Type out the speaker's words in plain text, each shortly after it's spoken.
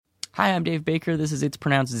Hi, I'm Dave Baker. This is It's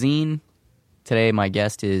Pronounced Zine. Today, my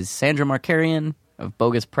guest is Sandra Markarian of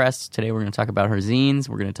Bogus Press. Today, we're going to talk about her zines.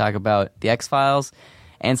 We're going to talk about the X-Files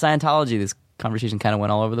and Scientology. This conversation kind of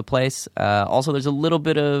went all over the place. Also, there's a little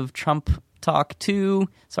bit of Trump talk, too.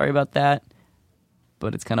 Sorry about that.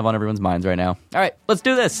 But it's kind of on everyone's minds right now. All right, let's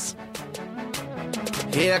do this.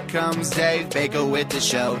 Here comes Dave Baker with the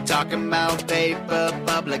show, talking about paper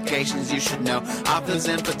publications you should know, authors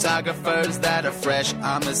and photographers that are fresh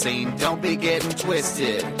on the scene. Don't be getting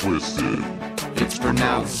twisted. It's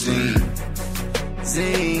pronounced zine.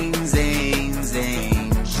 Zine, zine,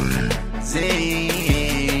 zine. Zine.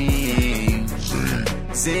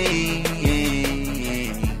 Zine.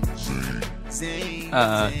 Zine.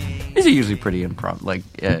 Zine. These are usually pretty improv,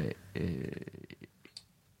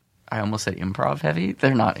 I almost said improv heavy.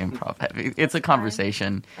 They're not improv heavy. It's a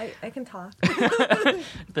conversation. I can talk.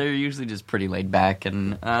 They're usually just pretty laid back,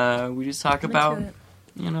 and we just talk about,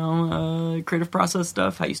 creative process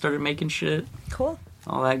stuff, how you started making shit. Cool.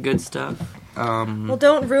 All that good stuff. Well,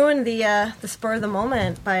 don't ruin the spur of the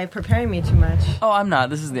moment by preparing me too much. Oh, I'm not.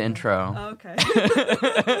 This is the intro.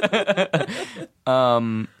 Oh,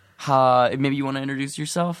 okay. Maybe you want to introduce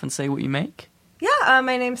yourself and say what you make? Yeah,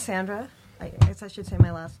 my name's Sandra. I guess I should say my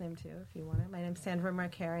last name, too, if you want it. My name's Sandra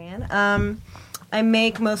Markarian. I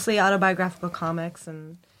make mostly autobiographical comics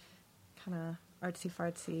and kind of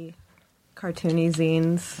artsy-fartsy, cartoony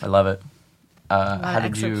zines. I love it. How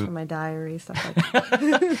did you... from my diary, stuff like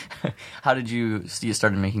that. How did you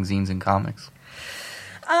started making zines and comics?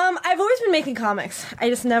 I've always been making comics. I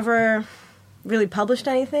just never really published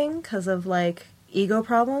anything because of, ego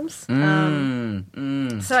problems. So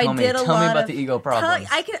I did a lot. Tell me about the ego problems.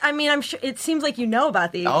 I'm sure it seems like you know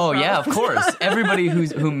about the ego problems. Oh yeah, of course. Everybody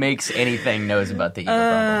who makes anything knows about the ego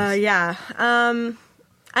problems. Yeah.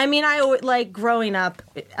 I growing up,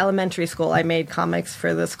 elementary school, I made comics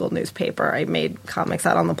for the school newspaper. I made comics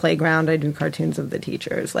out on the playground. I do cartoons of the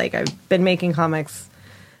teachers. I've been making comics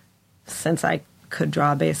since I could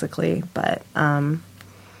draw, basically. But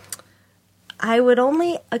I would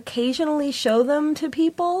only occasionally show them to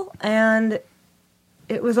people, and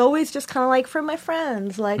it was always just kind of for my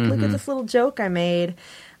friends, look at this little joke I made.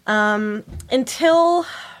 Until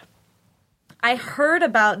I heard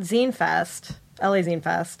about Zine Fest, LA Zine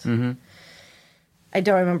Fest. Mm-hmm. I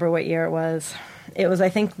don't remember what year it was. It was, I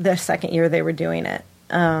think, the second year they were doing it.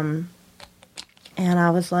 And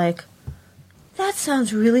I was like, that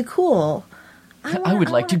sounds really cool. I would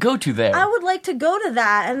like to go to there. I would like to go to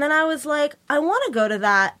that. And then I was like, I want to go to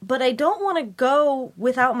that, but I don't want to go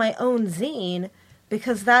without my own zine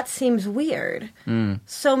because that seems weird.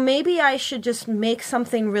 So maybe I should just make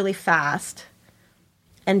something really fast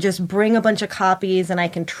and just bring a bunch of copies and I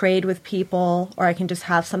can trade with people, or I can just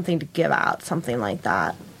have something to give out, something like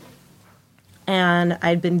that. And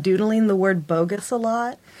I'd been doodling the word bogus a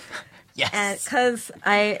lot. Yes. Because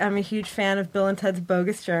I'm a huge fan of Bill and Ted's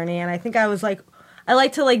Bogus Journey, and I think I was I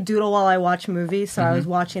like to doodle while I watch movies, so I was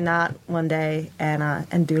watching that one day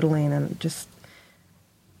and doodling, and just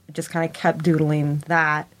kind of kept doodling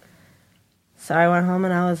that. So I went home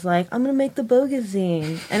and I was like, I'm going to make the Bogus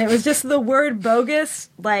zine. And it was just the word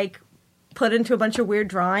bogus, put into a bunch of weird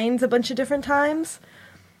drawings a bunch of different times.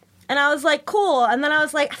 And I was like, cool. And then I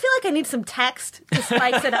was like, I feel like I need some text to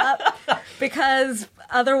spice it up because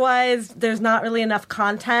otherwise there's not really enough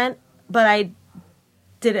content. But I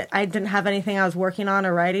didn't have anything I was working on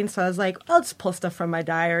or writing, so I was like, I'll just pull stuff from my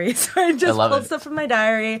diary. So I just pulled stuff from my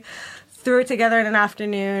diary, threw it together in an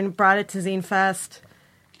afternoon, brought it to Zine Fest.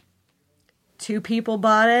 2 people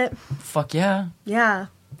bought it. Fuck yeah. Yeah.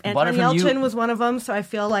 Anton Yelchin was one of them, so I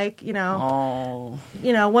feel like, one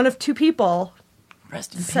of 2 people.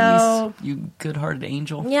 Rest in peace, you good-hearted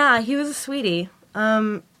angel. Yeah, he was a sweetie.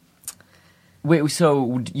 Wait,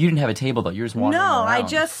 so you didn't have a table, though? You were just wandering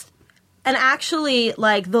around. No, and actually,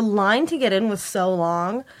 the line to get in was so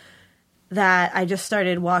long that I just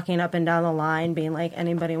started walking up and down the line being like,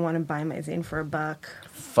 anybody want to buy my zine for $1?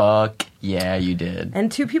 Fuck yeah, you did.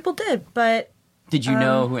 And 2 people did, but... Did you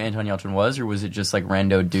know who Anton Yelchin was, or was it just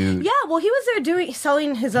rando dude? Yeah, well, he was there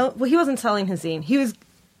selling his own... Well, he wasn't selling his zine.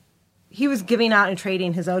 He was giving out and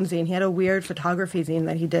trading his own zine. He had a weird photography zine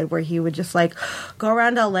that he did where he would just, go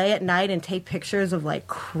around L.A. at night and take pictures of,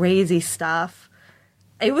 crazy stuff.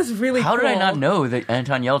 It was really How cool. did I not know that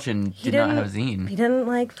Anton Yelchin did not have a zine? He didn't,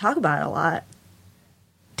 talk about it a lot.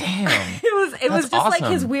 Damn. It was just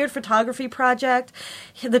awesome. His weird photography project.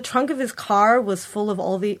 The trunk of his car was full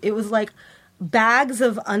of it was bags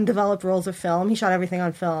of undeveloped rolls of film. He shot everything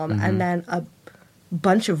on film. And then a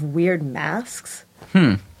bunch of weird masks.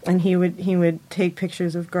 And he would take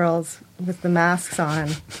pictures of girls with the masks on,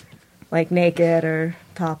 naked or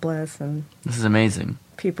topless, and This is amazing.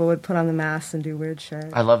 people would put on the masks and do weird shit.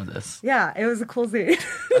 I love this. Yeah, it was a cool zine.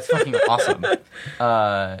 That's fucking awesome.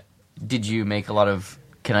 Did you make a lot of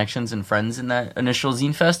connections and friends in that initial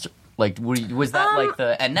Zine Fest? Like, was that like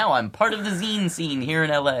and now I'm part of the zine scene here in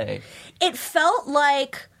LA? It felt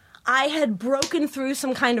like I had broken through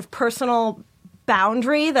some kind of personal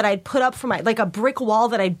boundary that I'd put up for like a brick wall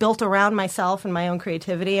that I'd built around myself and my own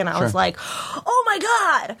creativity. And I was like, oh my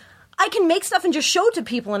God, I can make stuff and just show it to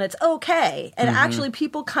people and it's okay. And actually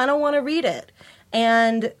people kind of want to read it.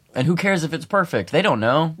 And who cares if it's perfect? They don't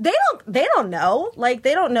know. They don't know. Like,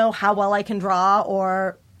 they don't know how well I can draw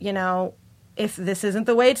or, you know, if this isn't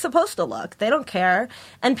the way it's supposed to look. They don't care.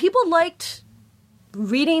 And people liked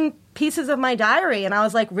reading pieces of my diary, and I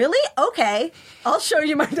was like, really? Okay, I'll show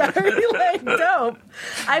you my diary. Like, dope.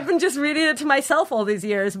 I've been just reading it to myself all these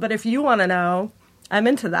years, but if you want to know, I'm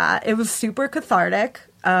into that. It was super cathartic.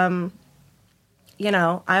 You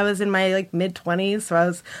know, I was in my, like, mid-20s, so I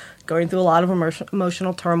was going through a lot of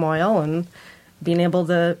emotional turmoil, and being able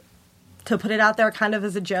to put it out there kind of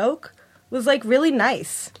as a joke was, like, really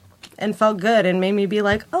nice and felt good and made me be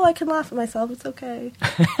like, oh, I can laugh at myself. It's okay.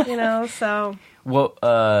 You know, so... Well,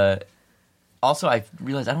 also, I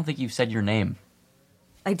realized I don't think you said your name.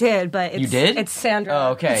 I did, but it's... You did? It's Sandra.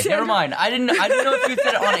 Oh, okay. Sandra. Never mind. I didn't know if you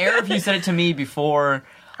said it on air or if you said it to me before.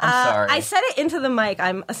 I'm sorry. I said it into the mic.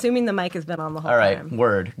 I'm assuming the mic has been on the whole All right. time.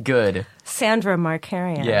 Word. Good. Sandra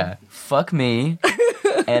Markarian. Yeah. Fuck me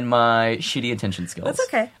and my shitty attention skills. That's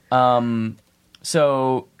okay.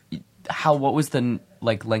 So, what was the,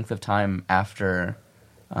 like, length of time after,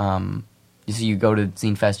 so you go to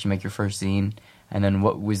Zine Fest, you make your first zine, and then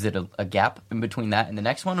what, was it a gap in between that and the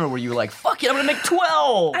next one, or were you like, fuck it, I'm gonna make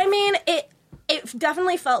 12? I mean, it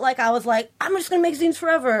definitely felt like I was like, I'm just gonna make zines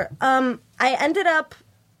forever. I ended up,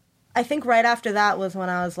 I think right after that was when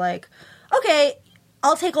I was like, okay,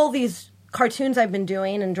 I'll take all these cartoons I've been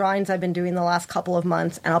doing and drawings I've been doing the last couple of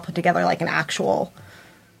months, and I'll put together like an actual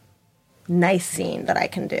nice scene that I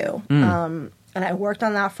can do. And I worked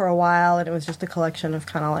on that for a while, and it was just a collection of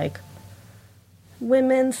kind of like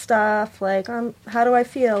women stuff, like how do I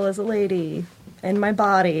feel as a lady in my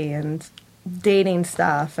body, and dating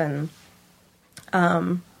stuff, and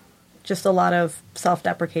just a lot of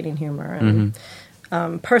self-deprecating humor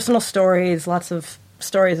and personal stories, lots of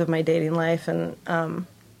stories of my dating life, and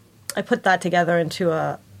I put that together into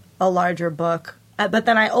a larger book. But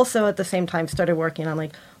then I also at the same time started working on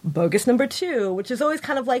like Bogus #2, which is always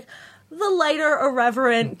kind of like the lighter,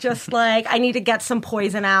 irreverent, just like, I need to get some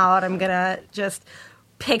poison out. I'm going to just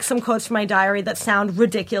pick some quotes from my diary that sound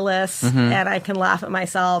ridiculous, and I can laugh at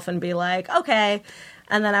myself and be like, okay.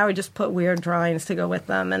 And then I would just put weird drawings to go with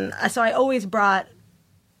them. And so I always brought,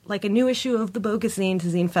 like, a new issue of the Bogus zine to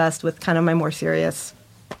Zine Fest with kind of my more serious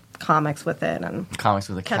comics with it. And Comics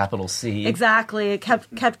with a capital C. Exactly. It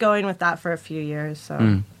kept going with that for a few years.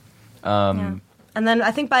 So, yeah. And then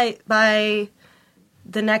I think by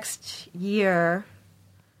the next year,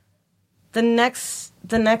 the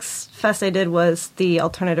next fest I did was the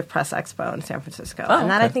Alternative Press Expo in San Francisco. Oh, and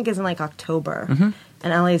that okay. I think is in like October. And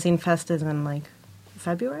LA Zine Fest is in like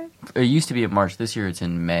February? It used to be in March. This year it's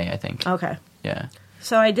in May, I think. Okay. Yeah.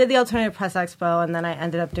 So I did the Alternative Press Expo, and then I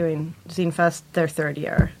ended up doing Zine Fest their third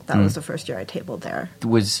year. That was the first year I tabled there.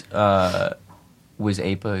 Was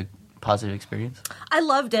Ape a positive experience? I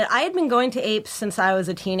loved it. I had been going to Ape since I was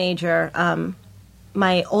a teenager.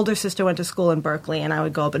 My older sister went to school in Berkeley, and I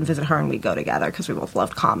would go up and visit her, and we'd go together because we both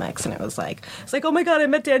loved comics. And it's like, oh my God, I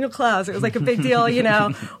met Daniel Klaus. It was like a big deal, you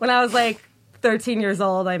know. When I was like 13 years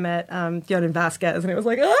old, I met Yonan Vasquez, and it was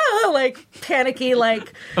like, like panicky,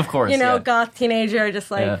 like, of course, you know, yeah. Goth teenager, just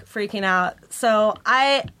like freaking out. So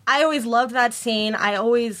I always loved that scene. I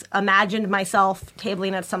always imagined myself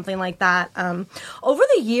tabling at something like that. Over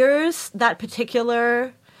the years, that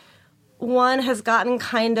particular one has gotten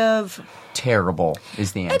kind of terrible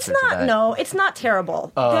is the answer. It's not. To that. No, it's not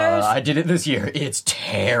terrible. I did it this year. It's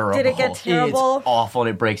terrible. Did it get terrible? It's awful,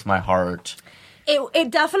 and it breaks my heart.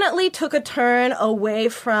 It definitely took a turn away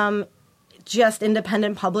from just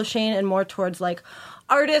independent publishing and more towards like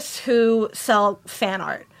artists who sell fan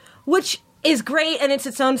art, which is great and it's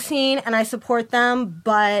its own scene and I support them.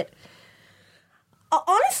 But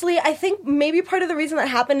honestly, I think maybe part of the reason that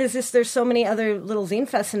happened is just there's so many other little zine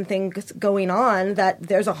fests and things going on that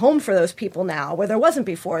there's a home for those people now where there wasn't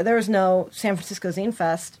before. There was no San Francisco Zine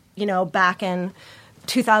Fest, you know, back in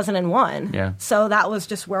 2001. Yeah. So that was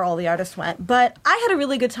just where all the artists went. But I had a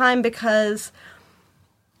really good time because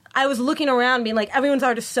I was looking around being like, everyone's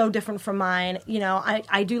art is so different from mine. You know,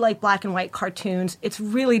 I do like black and white cartoons. It's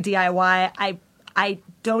really DIY. I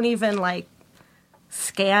don't even like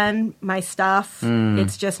scan my stuff.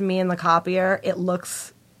 It's just me and the copier. It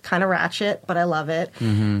looks kind of ratchet, but I love it.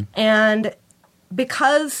 And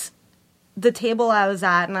because the table I was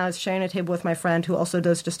at, and I was sharing a table with my friend who also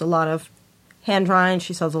does just a lot of hand drawing,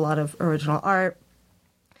 she sells a lot of original art,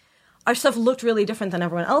 our stuff looked really different than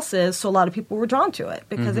everyone else's, so a lot of people were drawn to it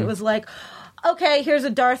because it was like, okay, here's a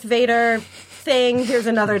Darth Vader thing, here's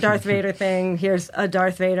another Darth Vader thing, here's a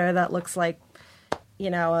Darth Vader that looks like, you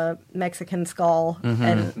know, a Mexican skull,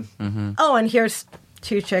 and and here's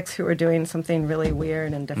two chicks who were doing something really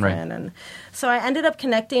weird and different. And so I ended up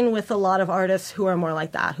connecting with a lot of artists who are more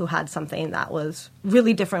like that, who had something that was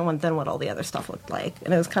really different than what all the other stuff looked like.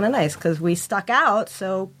 And it was kind of nice because we stuck out,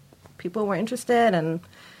 so people were interested. And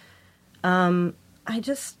I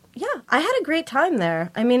had a great time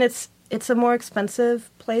there. I mean, it's a more expensive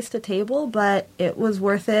place to table, but it was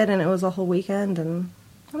worth it, and it was a whole weekend, and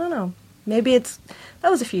I don't know. Maybe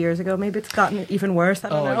that was a few years ago. Maybe it's gotten even worse. I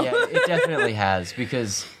don't know. Yeah, it definitely has,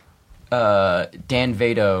 because Dan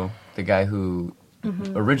Vado, the guy who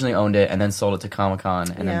originally owned it and then sold it to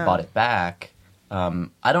Comic-Con and then bought it back,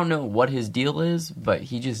 I don't know what his deal is, but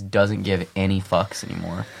he just doesn't give any fucks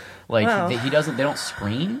anymore. Like, they don't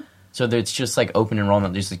screen, so it's just like open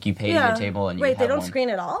enrollment. Just like you pay your table and you have they don't one.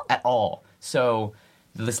 screen at all? At all. So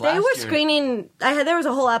this last they were year, screening. There was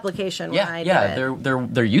a whole application. When I did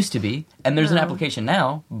it. There used to be, and there's an application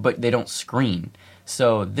now, but they don't screen.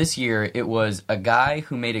 So this year it was a guy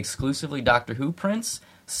who made exclusively Doctor Who prints,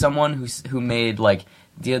 someone who made like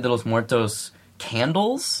Dia de los Muertos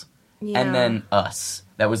candles, and then us.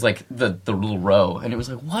 That was like the little row, and it was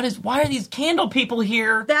like, why are these candle people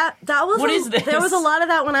here? That was what is this? There was a lot of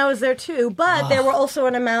that when I was there too, but there were also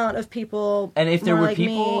an amount of people. And if there were like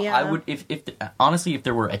people, me, I would honestly, if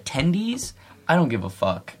there were attendees, I don't give a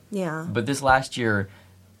fuck. Yeah. But this last year,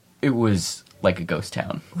 it was like a ghost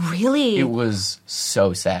town. Really? It was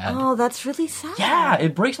so sad. Oh, that's really sad. Yeah,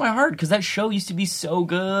 it breaks my heart because that show used to be so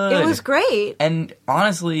good. It was great. And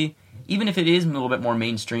honestly, even if it is a little bit more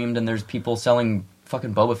mainstreamed and there's people selling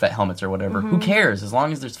fucking Boba Fett helmets or whatever, who cares? As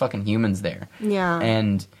long as there's fucking humans there. Yeah.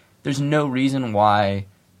 And there's no reason why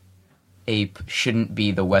Ape shouldn't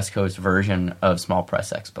be the West Coast version of Small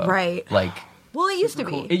Press Expo. Right. Like, well, it used to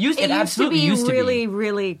cool. be. It absolutely used to be. Really,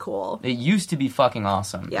 really cool. It used to be fucking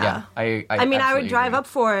awesome. Yeah. I mean, I would drive agree. up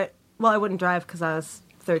for it. Well, I wouldn't drive because I was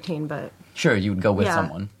 13, but Sure, you would go with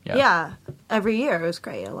someone. Yeah. Every year. It was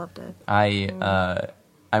great. I loved it.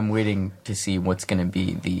 I'm waiting to see what's going to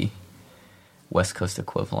be the West Coast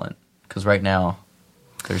equivalent, because right now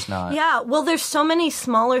there's not. Yeah, well, there's so many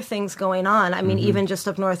smaller things going on. I mean, even just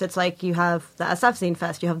up north, it's like you have the SF Zine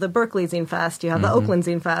Fest, you have the Berkeley Zine Fest, you have the Oakland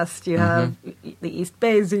Zine Fest, you have the East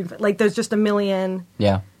Bay Zine Fest. Like, there's just a million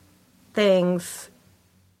things.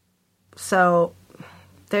 So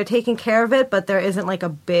they're taking care of it, but there isn't like a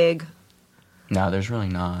big. No, there's really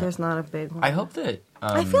not. There's not a big one. I hope that.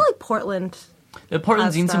 I feel like Portland. The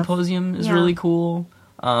Portland Zine stuff. Symposium is really cool.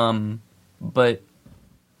 But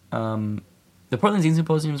the Portland Zine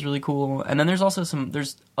Symposium is really cool. And then there's also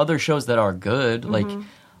there's other shows that are good. Like,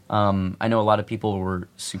 I know a lot of people were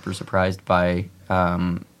super surprised by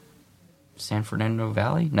San Fernando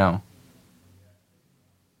Valley? No.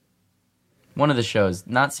 One of the shows,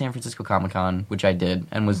 not San Francisco Comic-Con, which I did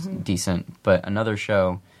and was decent, but another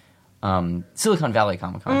show, Silicon Valley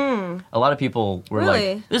Comic-Con. A lot of people were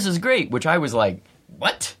like, this is great, which I was like,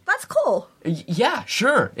 what? That's cool. Yeah,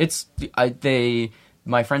 sure.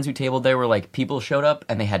 My friends who tabled there were like, people showed up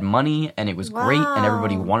and they had money and it was great and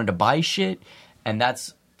everybody wanted to buy shit, and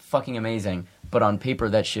that's fucking amazing. But on paper,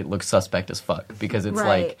 that shit looks suspect as fuck because it's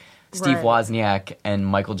like Steve Wozniak and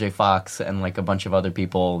Michael J. Fox and like a bunch of other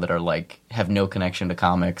people that are like have no connection to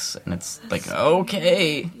comics, and it's like,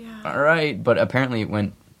 okay, all right, but apparently it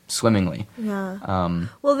went swimmingly. Yeah.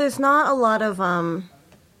 Well, there's not a lot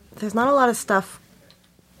of stuff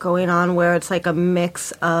going on where it's like a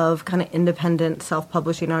mix of kind of independent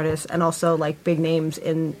self-publishing artists and also like big names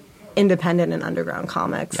in independent and underground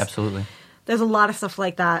comics. Absolutely. There's a lot of stuff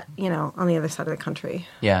like that, on the other side of the country.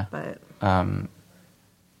 Yeah. But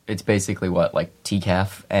it's basically what, like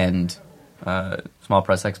TCAF and Small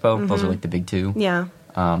Press Expo. Those are like the big two. Yeah.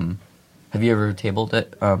 Have you ever tabled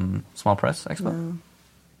at Small Press Expo? No.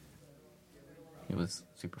 It was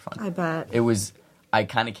super fun. I bet. I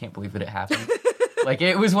kind of can't believe that it happened. Like,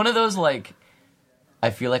 it was one of those, like,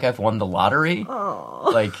 I feel like I've won the lottery.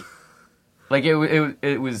 Oh. Like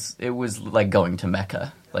it was like going to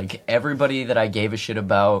Mecca. Like, everybody that I gave a shit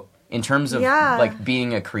about in terms of like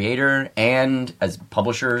being a creator and as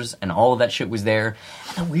publishers and all of that shit was there.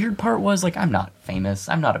 And the weird part was, like, I'm not famous.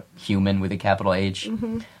 I'm not a human with a capital H.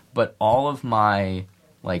 But all of my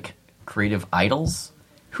like creative idols,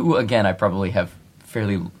 who, again, I probably have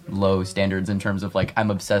fairly low standards in terms of, like,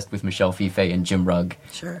 I'm obsessed with Michelle Fife and Jim Rugg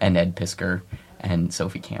and Ed Piskor and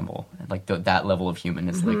Sophie Campbell. Like, that level of human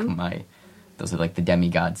is, like, those are, like, the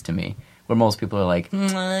demigods to me. Where most people are like,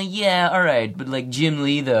 yeah, all right, but, like, Jim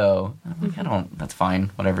Lee, though. I'm like, that's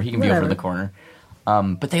fine, whatever, he can be over in the corner.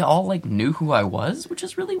 But they all, like, knew who I was, which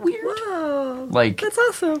is really weird. Wow. Like, that's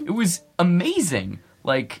awesome. It was amazing.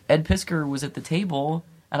 Like, Ed Piskor was at the table,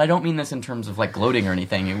 and I don't mean this in terms of, like, gloating or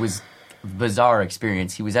anything. It was a bizarre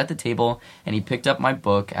experience. He was at the table, and he picked up my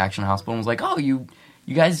book, Action Hospital, and was like, oh, you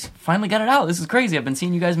guys finally got it out. This is crazy. I've been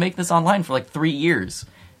seeing you guys make this online for, like, 3 years.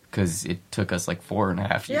 Because it took us, like,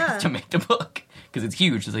 4.5 years to make the book. Because it's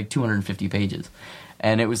huge. It's, like, 250 pages.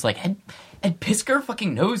 And it was like, Ed Piskor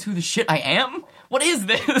fucking knows who the shit I am? What is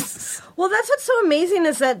this? Well, that's what's so amazing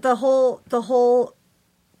is that the whole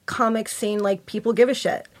comic scene, like, people give a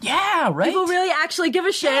shit. Yeah, right? People really actually give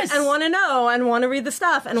a shit and want to know and want to read the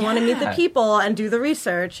stuff and want to meet the people and do the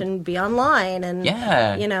research and be online and,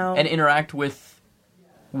 you know. And interact with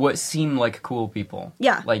what seem like cool people.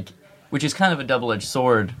 Yeah. Like, which is kind of a double-edged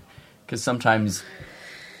sword, because sometimes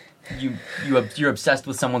you're obsessed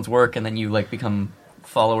with someone's work and then you, like, become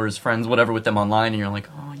followers, friends, whatever, with them online, and you're like,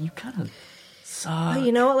 oh, you kind of suck.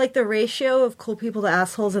 You know what? Like, the ratio of cool people to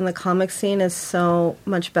assholes in the comic scene is so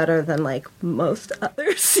much better than, like, most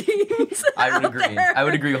other scenes. I would agree. I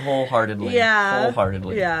would agree wholeheartedly. Yeah.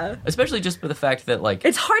 Wholeheartedly. Yeah. Especially just for the fact that, like...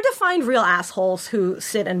 It's hard to find real assholes who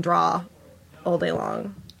sit and draw all day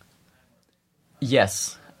long.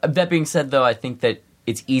 Yes. That being said, though, I think that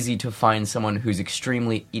it's easy to find someone who's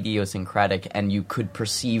extremely idiosyncratic and you could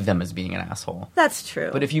perceive them as being an asshole. That's true.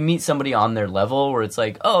 But if you meet somebody on their level where it's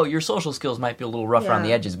like, oh, your social skills might be a little rough around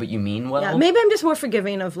the edges, but you mean well. Yeah, maybe I'm just more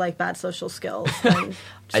forgiving of, like, bad social skills than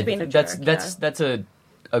just being a jerk. That's a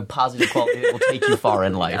positive quality that will take you far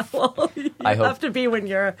in life. Yeah, well, you have to be when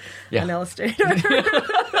you're an illustrator.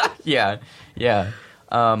 Yeah.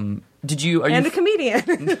 And a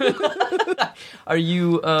comedian. Are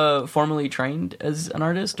you formally trained as an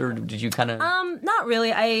artist, or did you kind of? Not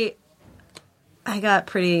really. I got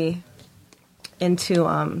pretty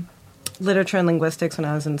into literature and linguistics when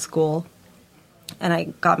I was in school, and I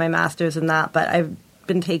got my master's in that. But I've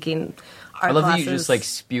been taking art classes. That you just, like,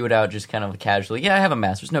 spew it out just kind of casually. Yeah, I have a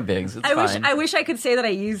master's, no bigs. It's fine. I wish I could say that I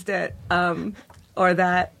used it, or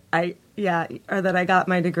that I got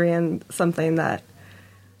my degree in something that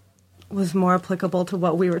was more applicable to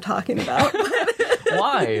what we were talking about.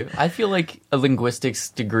 Why? I feel like a linguistics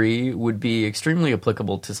degree would be extremely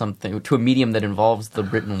applicable to a medium that involves the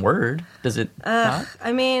written word. Does it not?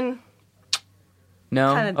 I mean...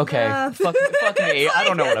 No? Kinda, okay. Fuck me. I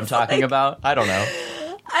don't know what I'm talking about. I don't know.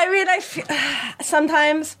 I mean, I feel...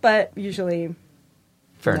 sometimes, but usually...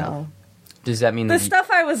 Fair enough. Does that mean the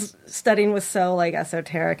stuff I was studying was so, like,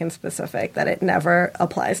 esoteric and specific that it never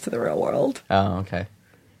applies to the real world. Oh, okay.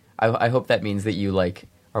 I hope that means that you, like,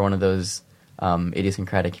 are one of those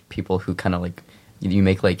idiosyncratic people who kind of, like, you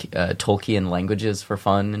make, like, Tolkien languages for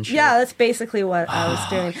fun and shit. Yeah, that's basically what I was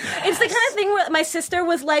doing. Yes. It's the kind of thing where my sister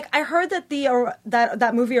was like, I heard that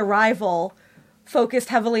that movie Arrival focused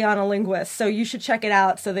heavily on a linguist, so you should check it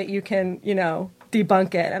out so that you can, you know,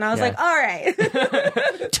 debunk it. And I was like, all right.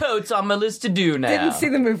 Totes on my list to do now. Didn't see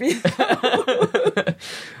the movie.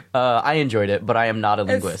 I enjoyed it, but I am not a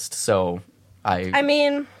linguist, so I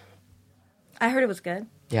mean... I heard it was good.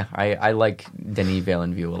 Yeah, I like Denis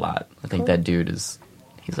Villeneuve a lot. I think that dude he's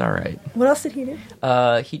all right. What else did he do?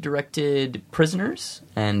 He directed Prisoners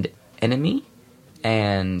and Enemy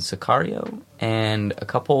and Sicario and a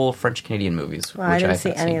couple French-Canadian movies. Well, I didn't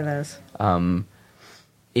see any of those.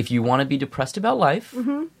 If you want to be depressed about life,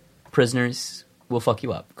 Prisoners will fuck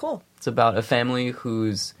you up. Cool. It's about a family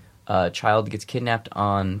whose child gets kidnapped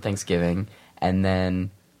on Thanksgiving, and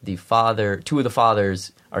then two of the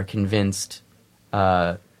fathers are convinced...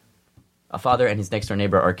 a father and his next-door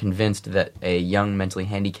neighbor are convinced that a young mentally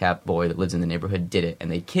handicapped boy that lives in the neighborhood did it,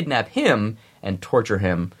 and they kidnap him and torture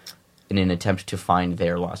him in an attempt to find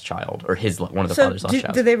their lost child, or one of the father's lost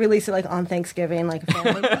child. Did they release it, like, on Thanksgiving, like a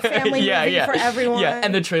family movie for everyone? Yeah,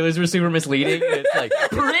 and the trailers were super misleading. And it's like,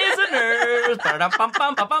 prisoners!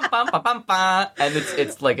 And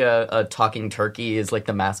it's like a talking turkey is, like,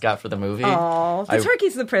 the mascot for the movie. Oh, the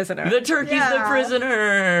turkey's the prisoner. The turkey's the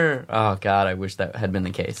prisoner! Oh, God, I wish that had been the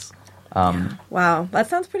case. Wow, that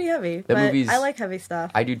sounds pretty heavy. But I like heavy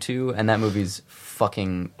stuff. I do, too, and that movie's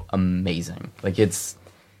fucking amazing. Like, it's...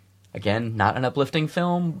 Again, not an uplifting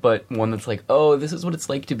film, but one that's like, oh, this is what it's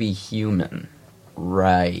like to be human.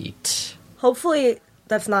 Right. Hopefully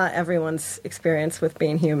that's not everyone's experience with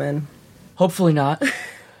being human. Hopefully not.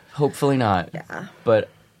 Hopefully not. Yeah. But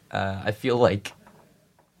I feel like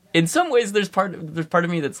in some ways there's part of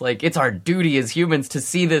me that's like, it's our duty as humans to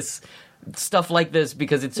see this stuff like this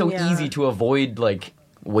because it's so easy to avoid like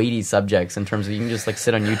weighty subjects in terms of you can just like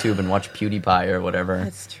sit on YouTube and watch PewDiePie or whatever.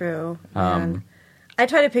 That's true. I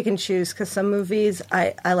try to pick and choose because some movies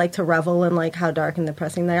I like to revel in like how dark and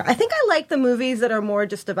depressing they are. I think I like the movies that are more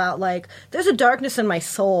just about like there's a darkness in my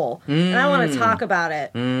soul and I want to talk about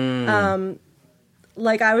it.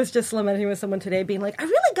 Like I was just lamenting with someone today being like, I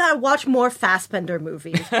really gotta watch more Fassbender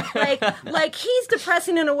movies. like he's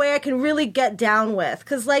depressing in a way I can really get down with.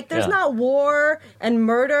 Because like there's not war and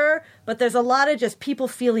murder, but there's a lot of just people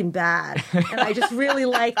feeling bad. And I just really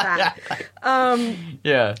like that.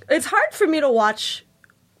 It's hard for me to watch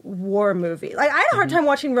war movie. Like I had a hard time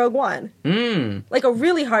watching Rogue One. Like a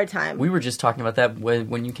really hard time. We were just talking about that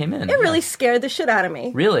when you came in. It really scared the shit out of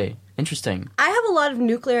me. Really? Interesting. I have a lot of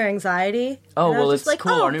nuclear anxiety. Oh, well, it's like,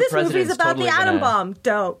 cool. Oh, Our new this president's movie's about totally the atom gonna... bomb.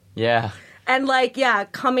 Dope. Yeah. And like,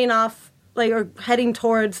 coming off like or heading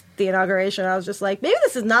towards the inauguration, I was just like, maybe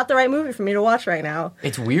this is not the right movie for me to watch right now.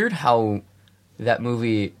 It's weird how that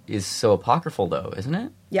movie is so apocryphal, though, isn't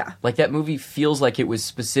it? Yeah. Like that movie feels like it was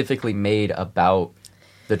specifically made about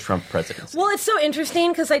the Trump presidency. Well, it's so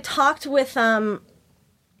interesting because I talked with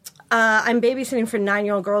I'm babysitting for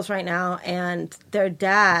 9-year-old girls right now, and their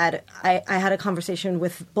dad, I had a conversation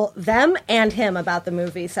with both them and him about the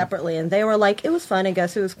movie separately, and they were like, it was fun, I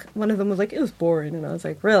guess. One of them was like, it was boring, and I was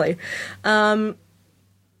like, really? I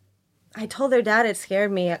told their dad it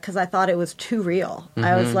scared me because I thought it was too real.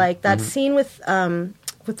 I was like, that scene with the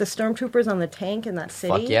stormtroopers on the tank in that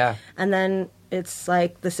city. Fuck yeah. And then it's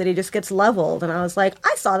like the city just gets leveled, and I was like,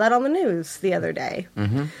 I saw that on the news the other day.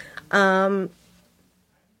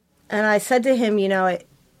 And I said to him,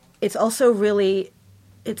 it's also really,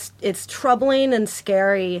 it's troubling and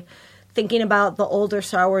scary thinking about the older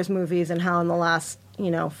Star Wars movies and how in the last,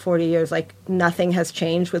 40 years, like nothing has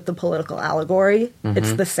changed with the political allegory.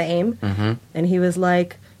 It's the same. And he was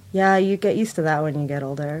like, yeah, you get used to that when you get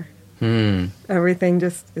older. Everything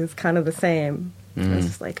just is kind of the same. I was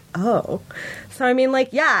just like, oh. So, I mean,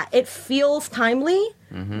 like, yeah, it feels timely,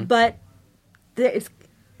 but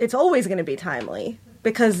it's always going to be timely.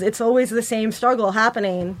 Because it's always the same struggle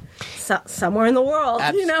happening somewhere in the world,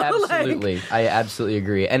 Absolutely. Like, I absolutely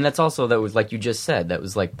agree. And that was like you just said, that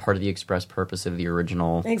was like part of the express purpose of the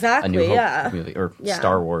original A New Hope movie, or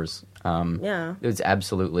Star Wars. It was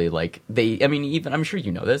absolutely like even I'm sure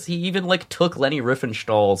you know this, he even like took Leni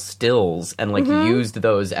Riefenstahl stills and like used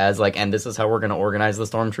those as like, and this is how we're going to organize the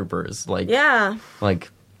stormtroopers. Like,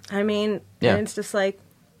 and it's just like,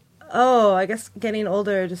 oh, I guess getting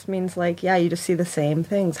older just means like, you just see the same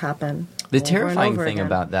things happen. The terrifying thing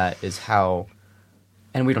about that is how,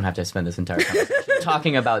 and we don't have to spend this entire conversation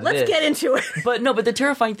talking about this. Let's get into it. But the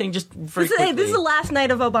terrifying thing just very quickly. This is the last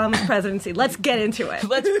night of Obama's presidency. Let's get into it.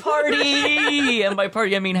 Let's party! And by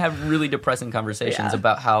party, I mean have really depressing conversations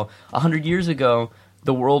about how 100 years ago,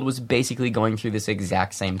 the world was basically going through this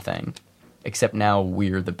exact same thing. Except now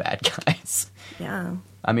we're the bad guys. Yeah.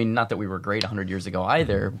 I mean, not that we were great 100 years ago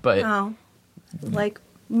either, but... No. Like,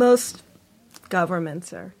 most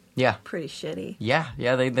governments are pretty shitty. Yeah,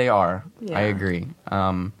 they are. Yeah. I agree.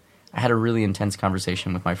 I had a really intense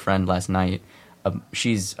conversation with my friend last night.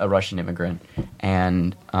 She's a Russian immigrant,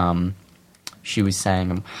 and she was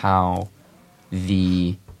saying how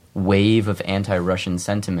the wave of anti-Russian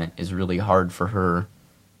sentiment is really hard for her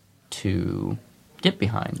to get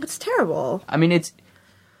behind. It's terrible. I mean, it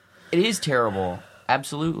is terrible.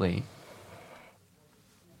 Absolutely.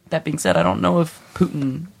 That being said, I don't know if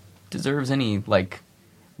Putin deserves any, like,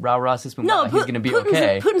 rah-rah system. No, he's going to be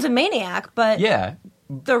okay. Putin's a maniac, but yeah,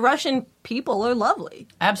 the Russian people are lovely.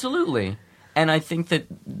 Absolutely. And I think that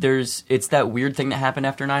it's that weird thing that happened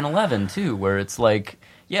after 9/11, too, where it's like,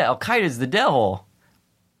 Al-Qaeda's the devil.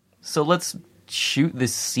 So let's shoot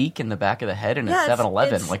this Sikh in the back of the head in a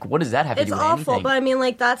 7-Eleven. Like, what does that have to do with anything? It's awful, but I mean,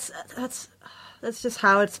 like, that's just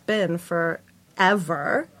how it's been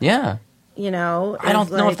forever. Yeah. I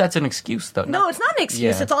don't know if that's an excuse, though. No, it's not an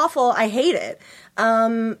excuse. Yeah. It's awful. I hate it.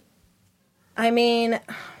 I mean,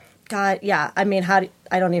 God, I mean, I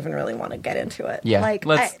don't even really want to get into it. Yeah, like,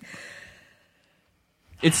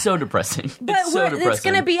 it's so depressing. But it's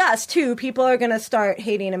going to be us, too. People are going to start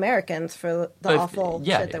hating Americans for the awful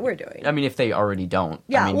shit that we're doing. I mean, if they already don't.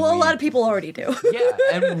 Yeah, I mean, a lot of people already do.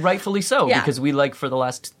 And rightfully so, because we, like, for the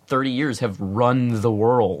last 30 years have run the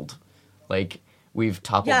world. Like, we've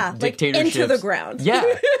toppled dictatorships. Into the ground. Yeah,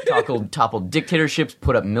 toppled dictatorships,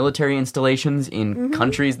 put up military installations in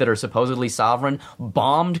countries that are supposedly sovereign,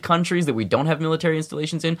 bombed countries that we don't have military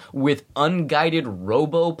installations in with unguided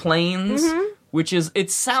robo-planes. which is, it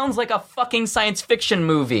sounds like a fucking science fiction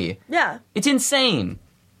movie. Yeah. It's insane.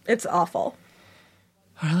 It's awful.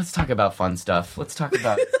 All right, let's talk about fun stuff. Let's talk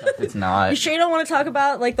about stuff that's not. You sure you don't want to talk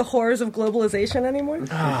about, like, the horrors of globalization anymore?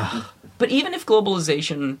 But even if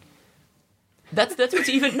globalization... That's what's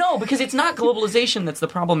even... No, because it's not globalization that's the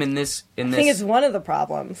problem in this... I think it's one of the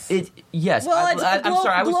problems. Yes. Well, I'm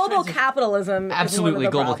sorry. I was global capitalism. Absolutely, is one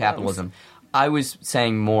of the global problems. capitalism. I was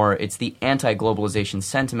saying more, it's the anti-globalization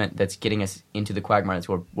sentiment that's getting us into the quagmire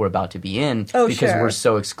that we're about to be in. Oh, because sure. we're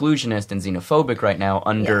so exclusionist and xenophobic right now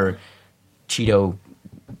under Cheeto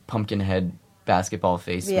Pumpkinhead basketball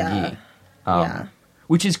face McGee.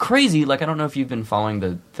 Which is crazy. Like, I don't know if you've been following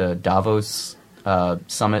the Davos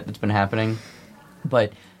summit that's been happening,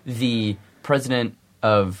 but the president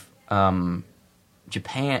of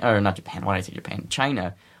Japan, or not Japan, why did I say Japan?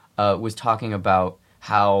 China, was talking about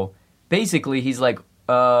how basically he's like,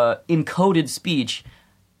 in coded speech,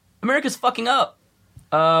 America's fucking up.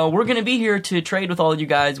 We're going to be here to trade with all of you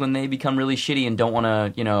guys when they become really shitty and don't want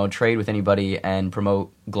to, trade with anybody and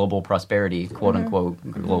promote global prosperity, quote unquote,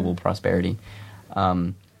 global prosperity.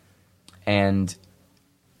 And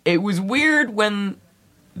it was weird when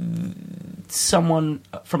someone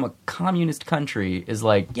from a communist country is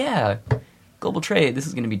like, yeah, global trade, this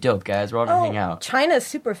is going to be dope, guys. We're all going to hang out. China's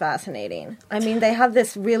super fascinating. I mean, they have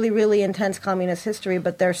this really, really intense communist history,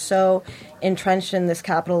 but they're so entrenched in this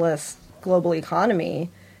capitalist global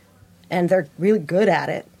economy, and they're really good at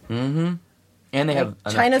it. Mm-hmm. And they have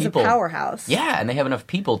enough China's people. a powerhouse. Yeah, and they have enough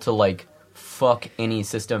people to, like, fuck any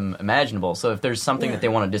system imaginable. So if there's something that they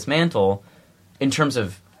want to dismantle, in terms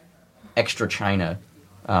of extra China,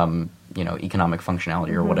 economic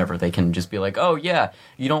functionality or whatever, they can just be like, oh, yeah,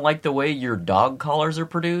 you don't like the way your dog collars are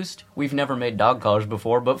produced? We've never made dog collars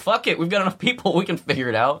before, but fuck it, we've got enough people, we can figure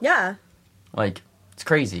it out. Yeah. Like, it's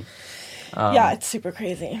crazy. Yeah, it's super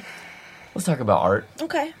crazy. Let's talk about art.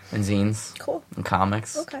 Okay. And zines. Cool. And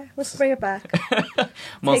comics. Okay, let's bring it back.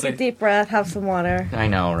 Mostly, Take a deep breath, have some water. I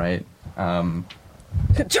know, right? China!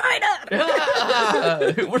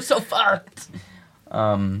 We're so fucked!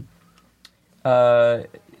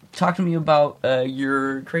 Talk to me about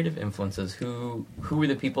your creative influences. Who were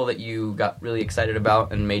the people that you got really excited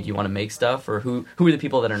about and made you want to make stuff? Or who are the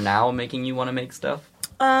people that are now making you want to make stuff?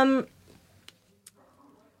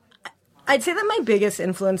 I'd say that my biggest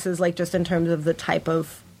influences, like just in terms of the type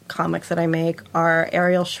of comics that I make, are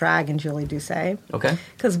Ariel Schrag and Julie Doucet. Okay.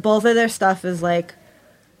 Because both of their stuff is like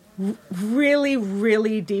really,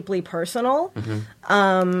 really deeply personal.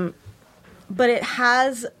 But it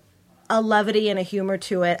has a levity and a humor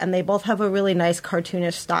to it, and they both have a really nice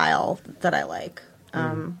cartoonish style that I like.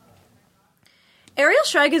 Ariel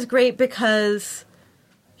Schrag is great because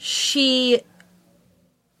she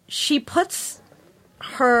puts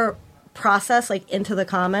her process like into the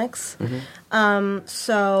comics.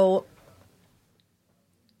 So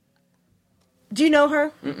do you know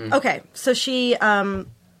her? Okay, so she wrote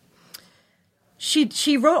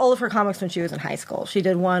all of her comics when she was in high school. She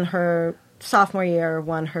did one her sophomore year,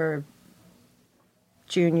 one her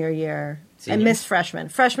junior year. Senior? I missed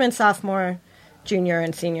freshman, sophomore, junior,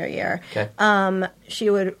 and senior year. Okay. She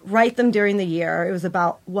would write them during the year. It was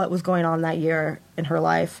about what was going on that year in her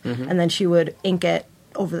life, and then she would ink it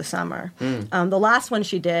over the summer. The last one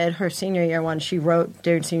she did, her senior year one, she wrote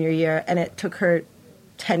during senior year, and it took her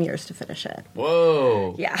 10 years to finish it.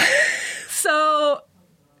 Whoa. Yeah. So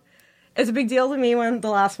it's a big deal to me when the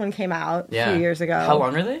last one came out a few years ago. How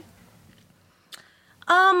long are they?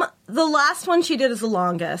 The last one she did is the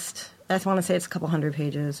longest. I want to say it's a couple hundred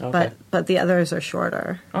pages, Okay. but the others are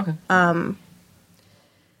shorter. Okay.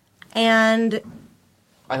 And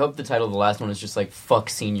I hope the title of the last one is just like, fuck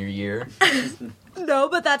senior year. no,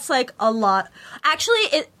 but that's like a lot.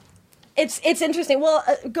 Actually, it's interesting. Well,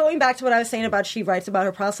 going back to what I was saying about she writes about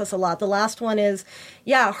her process a lot. The last one is,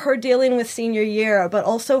 her dealing with senior year, but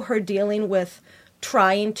also her dealing with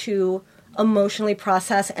trying to emotionally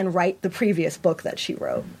process and write the previous book that she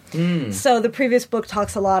wrote. So the previous book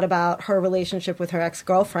talks a lot about her relationship with her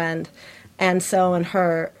ex-girlfriend, and so in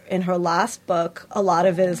her last book, a lot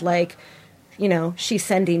of it is like, she's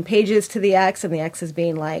sending pages to the ex, and the ex is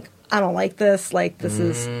being like, I don't like this, like this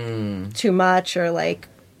is too much, or like,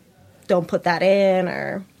 don't put that in,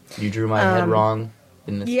 or You drew my head wrong.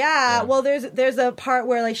 In this, well, there's a part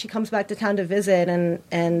where like she comes back to town to visit, and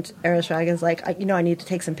Ariel Schrag is like, I need to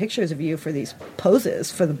take some pictures of you for these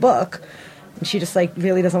poses for the book, and she just like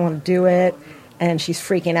really doesn't want to do it, and she's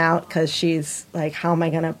freaking out because she's like, how am I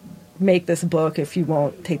gonna make this book if you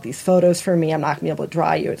won't take these photos for me? I'm not gonna be able to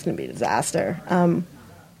draw you. It's gonna be a disaster. And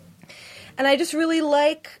I just really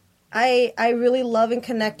like I really love and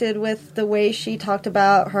connected with the way she talked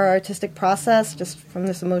about her artistic process, just from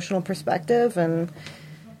this emotional perspective and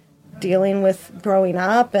dealing with growing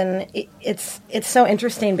up. And it's so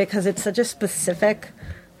interesting because it's such a specific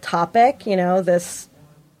topic, you know, this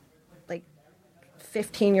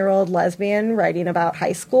 15-year-old lesbian writing about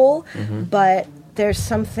high school, but there's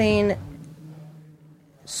something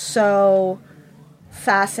so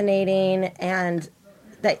fascinating and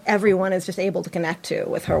that everyone is just able to connect to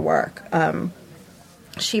with her work.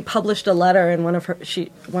 She published a letter in one of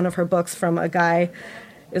her books from a guy,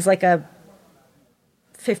 is like a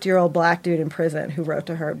 50-year-old black dude in prison who wrote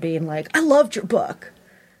to her being like, "I loved your book."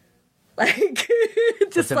 Like,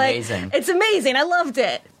 just like, amazing. It's amazing. I loved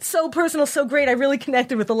it. So personal, so great. I really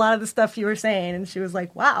connected with a lot of the stuff you were saying. And she was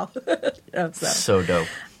like, wow. So dope.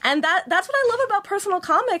 And that's what I love about personal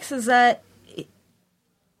comics is that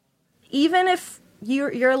even if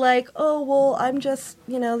you're like, oh, well, I'm just,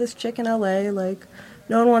 you know, this chick in LA, like,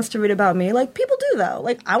 no one wants to read about me. Like, people do, though.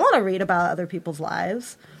 Like, I want to read about other people's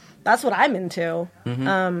lives. That's what I'm into.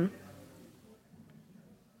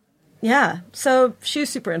 Yeah, so she was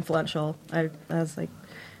super influential. I was, like,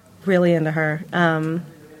 really into her.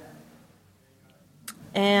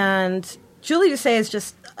 And Julie Doucet is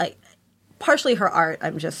just, like, partially her art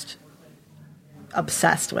I'm just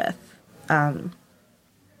obsessed with.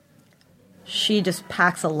 She just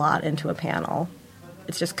packs a lot into a panel.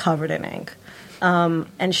 It's just covered in ink.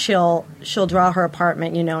 And she'll draw her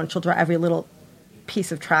apartment, you know, and she'll draw every little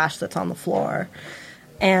piece of trash that's on the floor.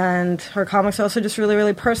 And her comics are also just really,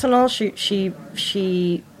 really personal. She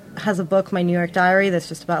has a book, My New York Diary, that's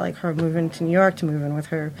just about like her moving to New York to move in with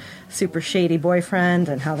her super shady boyfriend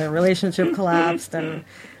and how their relationship collapsed. And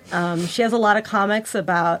she has a lot of comics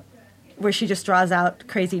about where she just draws out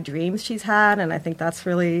crazy dreams she's had, and I think that's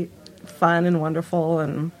really fun and wonderful.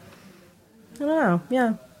 And I don't know,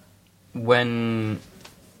 yeah. When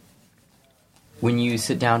you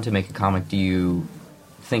sit down to make a comic, do you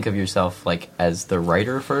think of yourself like as the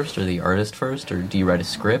writer first or the artist first, or do you write a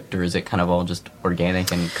script, or is it kind of all just organic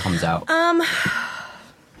and comes out?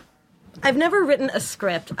 I've never written a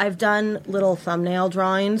script. I've done little thumbnail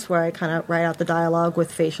drawings where I kind of write out the dialogue with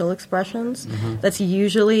facial expressions. That's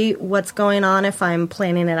usually what's going on if I'm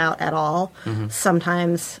planning it out at all.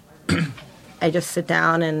 Sometimes I just sit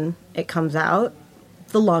down and it comes out.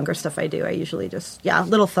 The longer stuff I do, I usually just,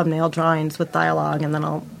 little thumbnail drawings with dialogue, and then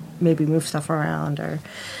I'll maybe move stuff around.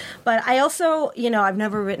 But I also, you know, I've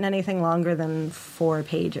never written anything longer than 4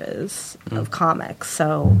 pages of comics.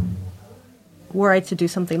 So were I to do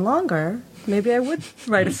something longer, maybe I would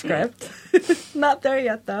write a script. Not there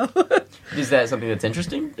yet, though. Is that something that's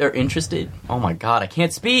interesting or interested? Oh my God, I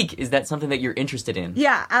can't speak. Is that something that you're interested in?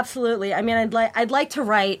 Yeah, absolutely. I mean, I'd like to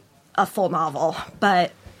write a full novel,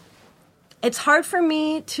 but it's hard for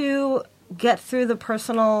me to get through the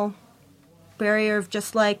personal barrier of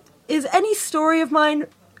just like, is any story of mine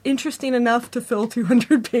interesting enough to fill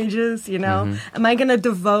 200 pages, you know? Am I going to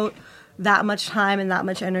devote that much time and that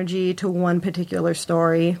much energy to one particular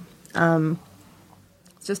story?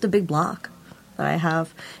 It's just a big block that I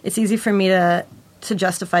have. It's easy for me to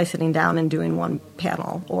justify sitting down and doing one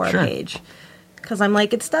panel or a page. Because I'm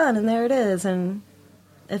like, it's done, and there it is, and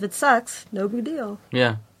if it sucks, no big deal.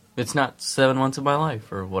 Yeah. It's not 7 months of my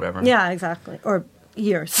life or whatever. Yeah, exactly. Or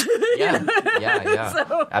years. Yeah.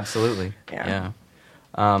 So, absolutely. Yeah.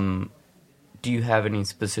 Do you have any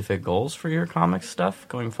specific goals for your comic stuff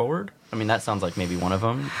going forward? I mean, that sounds like maybe one of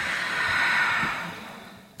them.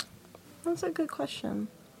 That's a good question.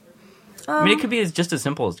 I mean, it could be just as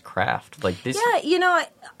simple as craft. Like this. Yeah, you know,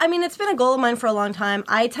 I mean, it's been a goal of mine for a long time.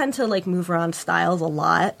 I tend to, like, move around styles a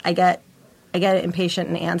lot. I get impatient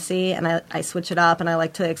and antsy, and I switch it up, and I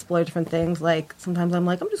like to explore different things. Like, sometimes I'm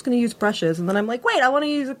like, I'm just going to use brushes, and then I'm like, wait, I want to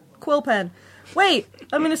use a quill pen. Wait,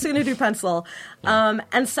 I'm just going to do pencil.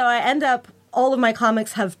 And so I end up, all of my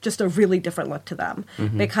comics have just a really different look to them,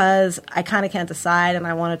 because I kind of can't decide, and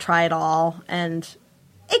I want to try it all, and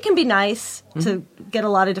it can be nice to get a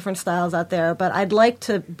lot of different styles out there, but I'd like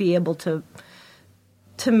to be able to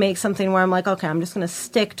make something where I'm like, okay, I'm just going to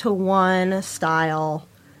stick to one style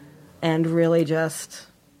and really just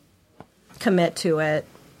commit to it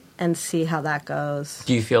and see how that goes.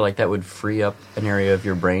 Do you feel like that would free up an area of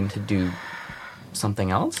your brain to do something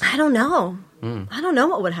else? I don't know. I don't know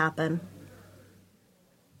what would happen.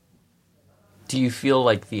 Do you feel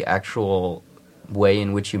like the actual way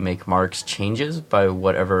in which you make marks changes by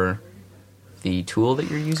whatever the tool that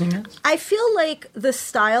you're using is? I feel like the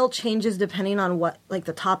style changes depending on what, like,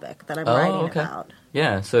 the topic that I'm writing about.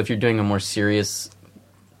 Yeah, so if you're doing a more serious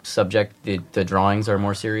subject, the drawings are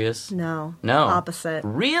more serious? No. No. Opposite.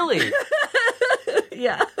 Really?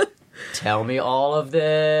 Yeah. Tell me all of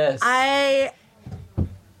this. I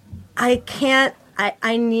can't.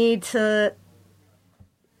 I need to.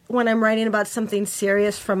 When I'm writing about something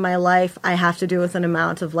serious from my life, I have to do with an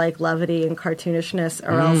amount of like levity and cartoonishness,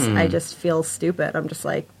 or else I just feel stupid. I'm just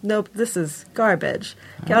like, nope, this is garbage.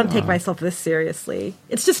 I don't take myself this seriously.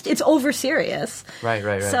 It's over serious.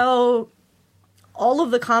 Right. So, all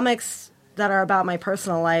of the comics that are about my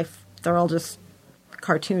personal life, they're all just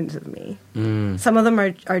cartoons of me. Some of them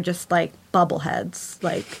are just like bubbleheads,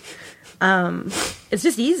 like. It's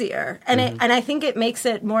just easier, and and I think it makes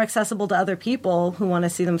it more accessible to other people who want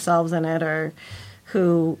to see themselves in it, or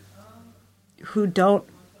who don't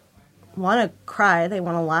want to cry, they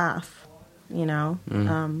want to laugh, you know.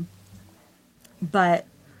 But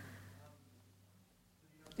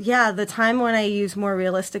yeah, the time when I use more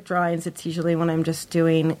realistic drawings, it's usually when I'm just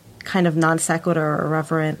doing kind of non sequitur or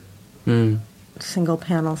irreverent single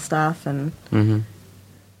panel stuff, and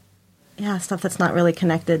yeah, stuff that's not really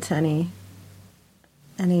connected to any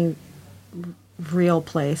real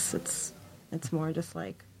place. It's more just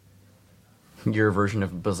like your version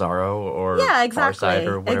of Bizarro or exactly. Farside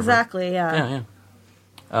or whatever. Exactly, yeah.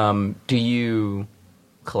 Do you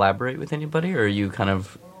collaborate with anybody, or are you kind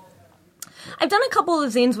of... I've done a couple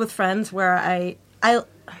of zines with friends where I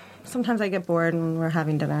sometimes I get bored and we're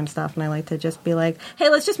having dinner and stuff, and I like to just be like, hey,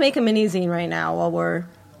 let's just make a mini zine right now while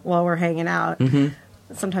we're hanging out.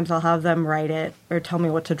 Sometimes I'll have them write it or tell me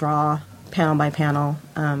what to draw panel by panel,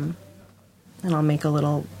 and I'll make a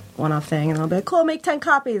little one-off thing, and I'll be like, cool, I'll make 10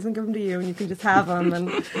 copies and give them to you, and you can just have them. And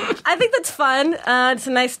I think that's fun. It's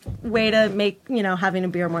a nice way to make, having a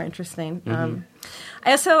beer more interesting.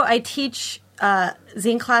 I teach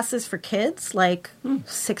zine classes for kids, like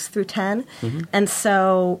 6 through 10, and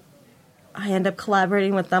so I end up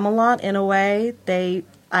collaborating with them a lot in a way.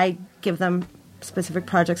 I give them specific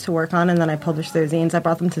projects to work on, and then I publish their zines. I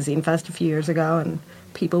brought them to Zine Fest a few years ago, and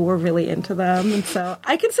people were really into them, and so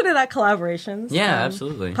I consider that collaborations. Yeah,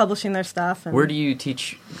 absolutely. Publishing their stuff. And, where do you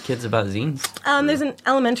teach kids about zines? There's an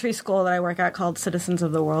elementary school that I work at called Citizens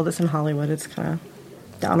of the World. It's in Hollywood. It's kind of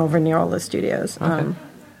down over near all the studios. Okay.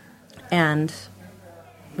 And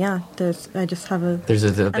yeah, I just have an they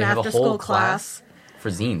have a after-school whole class for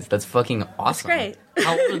zines. That's fucking awesome. It's great.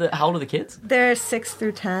 How old are the kids? They're 6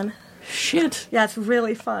 through 10. Shit. Yeah, it's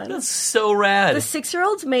really fun. That's so rad. The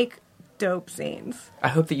 6-year-olds make dope zines. I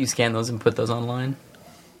hope that you scan those and put those online.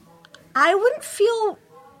 I wouldn't feel...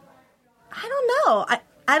 I don't know.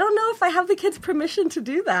 I don't know if I have the kids' permission to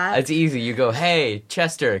do that. It's easy. You go, hey,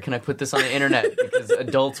 Chester, can I put this on the internet? Because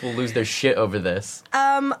adults will lose their shit over this.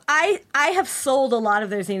 I have sold a lot of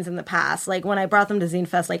their zines in the past. Like, when I brought them to Zine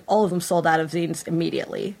Fest, like, all of them sold out of zines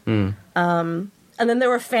immediately. And then they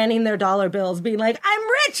were fanning their dollar bills, being like, I'm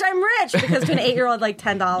rich! Because to an 8-year-old, like,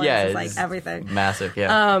 $10 is, like, everything. Massive,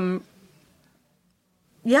 yeah.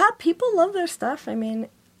 Yeah, people love their stuff. I mean...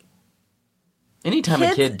 Anytime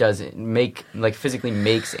a kid physically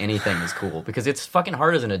makes anything is cool, because it's fucking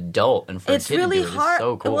hard as an adult, and for a kid really to do it hard. It's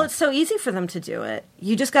so cool. Well, it's so easy for them to do it.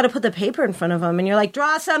 You just got to put the paper in front of them, and you're like,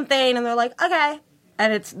 draw something, and they're like, okay.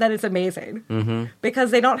 And it's amazing.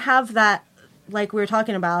 Because they don't have that, like we were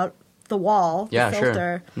talking about, the wall, the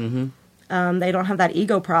filter. Sure. They don't have that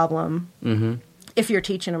ego problem if you're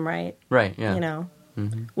teaching them right. Right, yeah.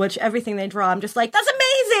 Which everything they draw, I'm just like, that's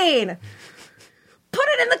amazing! Put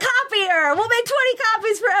it in the copier! We'll make 20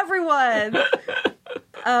 copies for everyone!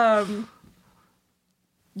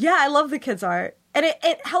 Yeah, I love the kids' art. And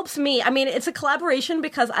it helps me. I mean, it's a collaboration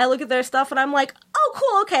because I look at their stuff and I'm like, oh,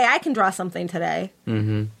 cool, okay, I can draw something today.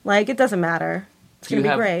 Like, it doesn't matter. It's going to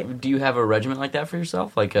be great. Do you have a regimen like that for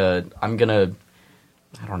yourself? Like, I'm going to,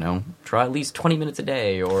 I don't know, draw at least 20 minutes a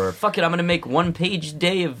day, or fuck it, I'm going to make 1 page a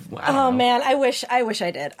day of, I don't know. Man, I wish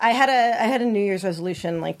I did. I had a New Year's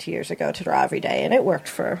resolution like 2 years ago to draw every day, and it worked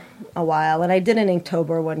for a while. And I did in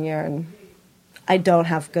Inktober one year, and I don't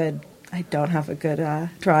have a good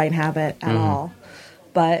drawing habit at all.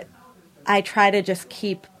 But I try to just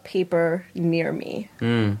keep paper near me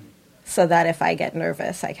so that if I get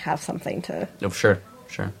nervous, I have something to sure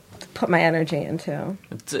put my energy into.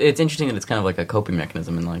 It's interesting that it's kind of like a coping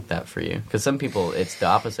mechanism and like that for you, because some people it's the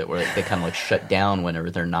opposite, where they kind of like shut down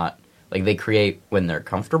whenever they're not, like they create when they're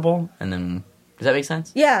comfortable, and then does that make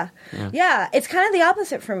sense? Yeah. It's kind of the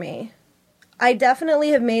opposite for me. I definitely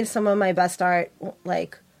have made some of my best art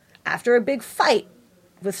like after a big fight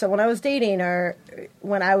with someone I was dating, or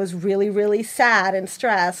when I was really, really sad and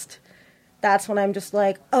stressed. That's when I'm just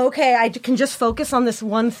like, okay, I can just focus on this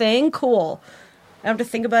one thing. Cool. I don't have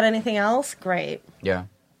to think about anything else. Great. Yeah,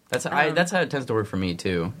 that's how it tends to work for me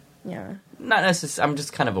too. Yeah. Not necessarily. I'm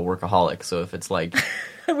just kind of a workaholic. So if it's like,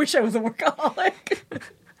 I wish I was a workaholic.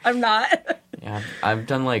 I'm not. Yeah, I've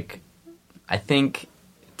done I think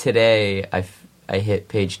today I hit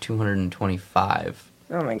page 225.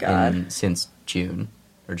 Oh my god! Since June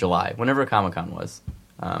or July, whenever Comic-Con was.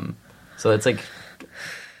 So it's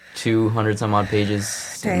 200 some odd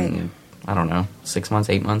pages. Dang. In, I don't know, 6 months,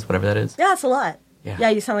 8 months, whatever that is. Yeah, it's a lot. Yeah,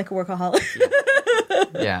 you sound like a workaholic.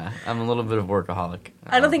 Yeah, I'm a little bit of a workaholic.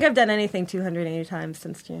 I don't think I've done anything 280 times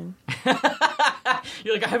since June.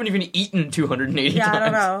 You're I haven't even eaten 280 times. Yeah, I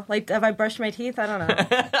don't know. Have I brushed my teeth? I don't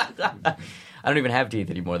know. I don't even have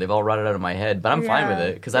teeth anymore. They've all rotted out of my head, but I'm fine with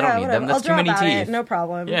it because I don't need whatever. them. That's I'll too many draw about teeth. it, no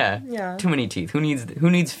problem. Yeah, too many teeth. Who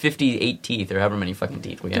needs 58 teeth or however many fucking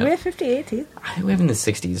teeth we have? Do we have 58 teeth? We have in the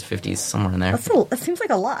 60s, 50s, somewhere in there. That seems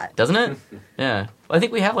like a lot. Doesn't it? Yeah. Well, I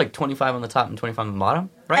think we have 25 on the top and 25 on the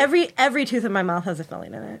bottom, right? Every tooth in my mouth has a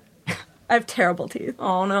filling in it. I have terrible teeth.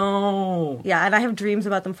 Oh no. Yeah, and I have dreams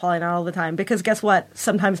about them falling out all the time because guess what?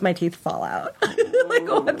 Sometimes my teeth fall out.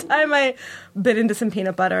 One time I bit into some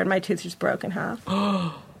peanut butter and my tooth just broke in half.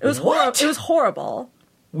 It was horrible. It was horrible.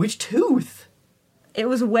 Which tooth? It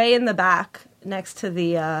was way in the back next to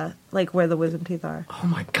the where the wisdom teeth are. Oh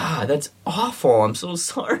my god, that's awful. I'm so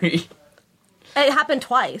sorry. It happened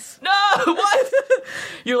twice. No, what?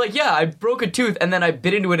 You're yeah, I broke a tooth and then I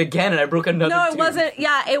bit into it again and I broke another tooth. No, it wasn't.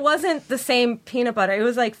 Yeah, it wasn't the same peanut butter. It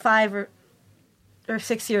was 5 or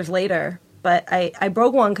 6 years later. But I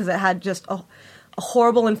broke one because it had just a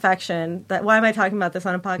horrible infection. Why am I talking about this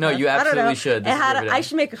on a podcast? No, you absolutely should. I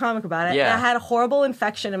should make a comic about it. Yeah. I had a horrible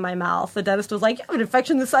infection in my mouth. The dentist was like, you have an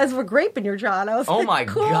infection the size of a grape in your jaw. And I was oh my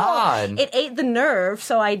cool. god. It ate the nerve,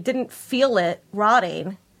 so I didn't feel it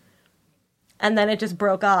rotting. And then it just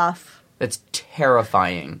broke off. That's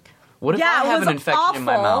terrifying. What if I have an infection in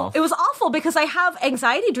my mouth? It was awful because I have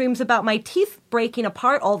anxiety dreams about my teeth breaking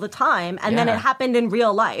apart all the time, and then it happened in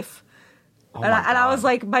real life. Oh and I was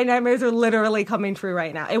my nightmares are literally coming true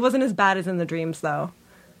right now. It wasn't as bad as in the dreams, though.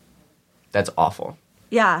 That's awful.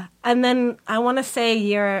 Yeah, and then I want to say a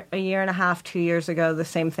year and a half, 2 years ago, the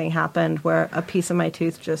same thing happened where a piece of my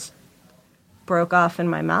tooth just broke off in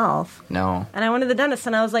my mouth. No. And I went to the dentist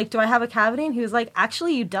and I was like, do I have a cavity? And he was like,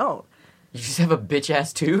 actually, you don't. You just have a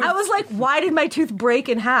bitch-ass tooth? I was like, why did my tooth break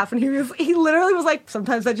in half? And he literally was like,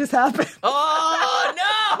 sometimes that just happens.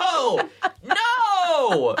 Oh, no!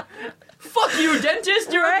 No! Fuck you,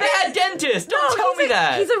 dentist! You're a bad dentist! Don't tell me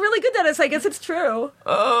that! He's a really good dentist. I guess it's true.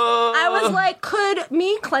 I was like, could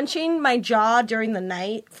me clenching my jaw during the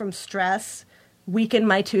night from stress weaken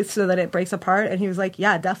my tooth so that it breaks apart? And he was like,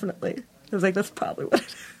 yeah, definitely. I was like, that's probably what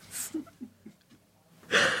it is.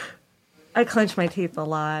 I clench my teeth a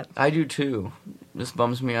lot. I do too. This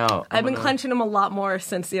bums me out. I've been clenching them a lot more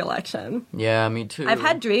since the election. Yeah, me too. I've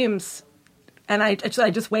had dreams, and I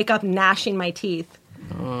just wake up gnashing my teeth.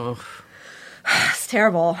 Ugh. It's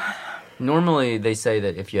terrible. Normally, they say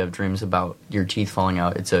that if you have dreams about your teeth falling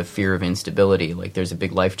out, it's a fear of instability. There's a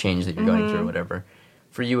big life change that you're going through or whatever.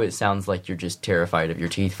 For you, it sounds like you're just terrified of your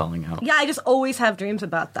teeth falling out. Yeah, I just always have dreams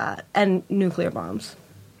about that. And nuclear bombs.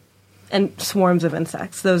 And swarms of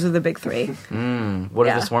insects. Those are the big three. What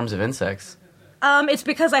are the swarms of insects? It's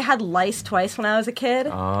because I had lice twice when I was a kid.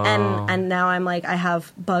 Oh. And now I'm I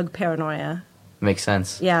have bug paranoia. Makes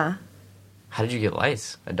sense. Yeah. How did you get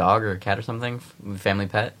lice? A dog or a cat or something? Family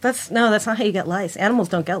pet? That's not how you get lice. Animals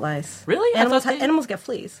don't get lice. Really? Animals get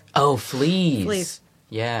fleas. Oh, fleas. Fleas.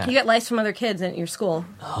 Yeah. You get lice from other kids at your school.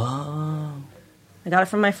 Oh. I got it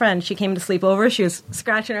from my friend. She came to sleep over. She was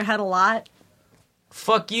scratching her head a lot.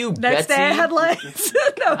 Fuck you, Next Betsy. day I had lice.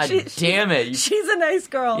 No, damn it. She's a nice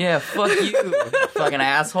girl. Yeah, fuck you, fucking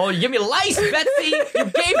asshole. You give me lice, Betsy. You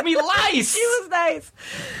gave me lice. She was nice.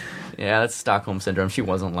 Yeah, that's Stockholm syndrome. She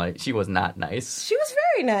was not nice. She was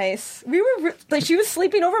very nice. We were she was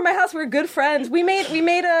sleeping over at my house. We were good friends. We made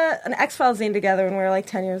an X-Files zine together when we were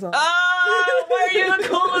 10 years old. Oh, why are you the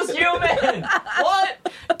coolest human? What?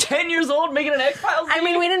 10 years old making an X-Files zine? I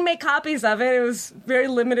mean, we didn't make copies of it. It was very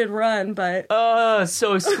limited run, but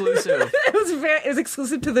so exclusive. It was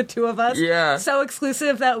exclusive to the two of us. Yeah. So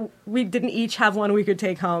exclusive that we didn't each have one we could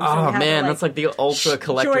take home. So oh man, that's the ultra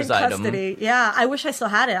collector's item. Custody. Yeah, I wish I still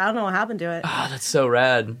had it. I don't know what happened to it. Ah, that's so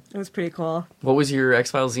rad. It was pretty cool. What was your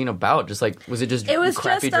X-Files zine about? Was it just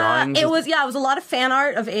crappy drawings? It was a lot of fan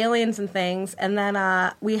art of aliens and things, and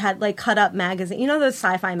then we had cut up magazine. You know those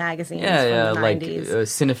sci-fi magazines from the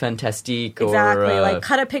 90s? Cinefantastique exactly, or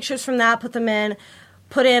cut up pictures from that,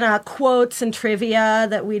 put in quotes and trivia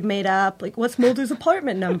that we'd made up. What's Mulder's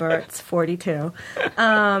apartment number? It's 42.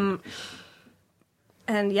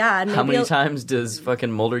 And yeah, how many times does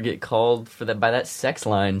fucking Mulder get called by that sex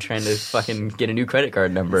line trying to fucking get a new credit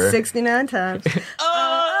card number? 69 times.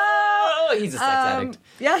 Oh, he's a sex addict.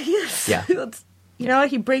 Yeah, he is. Yeah. You know,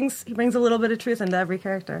 he brings a little bit of truth into every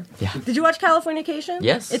character. Yeah. Did you watch Californication?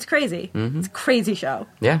 Yes. It's crazy. Mm-hmm. It's a crazy show.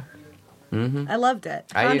 Yeah. I loved it.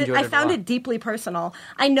 I found it deeply personal.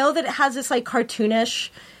 I know that it has this like cartoonish,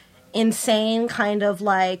 insane kind of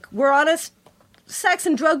like we're on a sex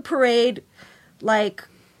and drug parade, like,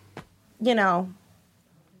 you know,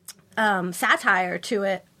 satire to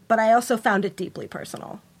it. But I also found it deeply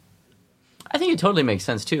personal. I think it totally makes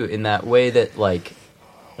sense too, in that way that, like,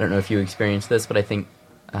 I don't know if you experienced this, but I think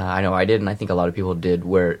I know I did, and I think a lot of people did.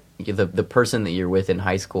 Where the person that you're with in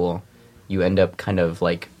high school, you end up kind of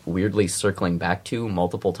like weirdly circling back to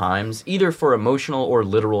multiple times, either for emotional or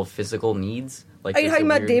literal physical needs. Like, are you talking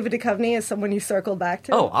about David Duchovny as someone you circled back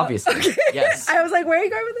to? Oh, obviously, okay. Yes. I was like, where are you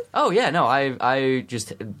going with this? Oh yeah, no, I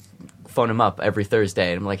just phone him up every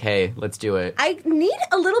Thursday, and I'm like, hey, let's do it. I need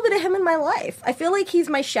a little bit of him in my life. I feel like he's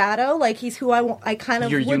my shadow. Like he's who I kind of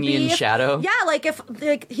your would Jungian be shadow. Yeah,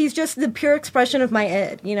 like he's just the pure expression of my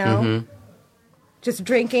id. You know, Mm-hmm. just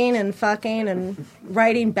drinking and fucking and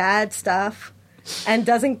writing bad stuff, and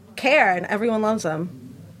doesn't care, and everyone loves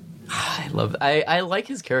him. I love. I like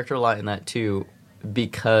his character a lot in that too,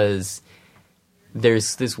 because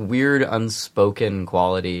there's this weird unspoken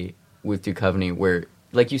quality with Duchovny where,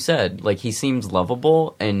 like you said, like he seems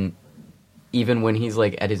lovable, and even when he's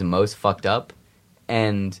like at his most fucked up,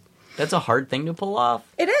 and that's a hard thing to pull off.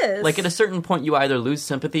 It is. Like at a certain point, you either lose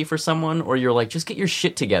sympathy for someone, or you're like, just get your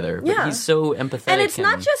shit together. But Yeah. he's so empathetic, and it's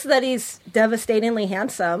not just that he's devastatingly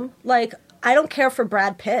handsome. Like I don't care for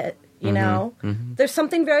Brad Pitt. You know, there's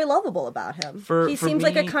something very lovable about him. He For seems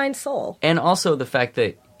like a me- kind soul. and also the fact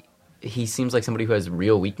that he seems like somebody who has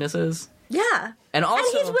real weaknesses. Yeah. And also-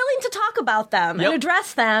 he's willing to talk about them Yep. and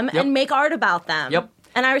address them Yep. and make art about them. Yep.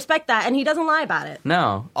 And I respect that, and he doesn't lie about it.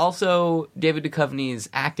 No. Also, David Duchovny's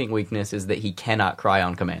acting weakness is that he cannot cry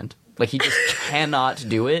on command. Like, he just cannot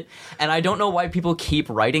do it. And I don't know why people keep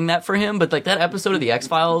writing that for him, but, like, that episode of The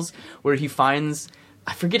X-Files where he finds...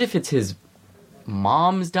 I forget if it's his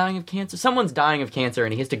mom's dying of cancer. Someone's dying of cancer,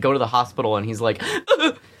 and he has to go to the hospital, and he's like...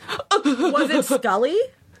 Was it Scully?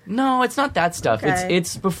 No, it's not that stuff. Okay.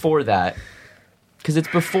 It's before that. Because it's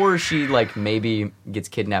before she, like, maybe gets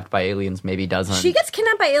kidnapped by aliens, maybe doesn't. She gets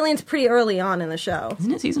kidnapped by aliens pretty early on in the show.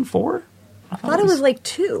 Isn't it season 4? I thought it was like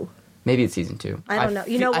 2. Maybe it's season 2. I don't know.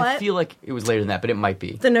 You know I what? feel like it was later than that, but it might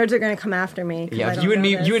be. The nerds are going to come after me. 'cause I Yeah, don't you and know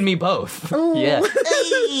me, this. you and me both. Ooh. Yeah.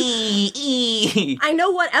 I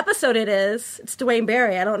know what episode it is. It's Dwayne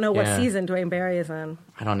Barry. I don't know what Yeah. season Dwayne Barry is in.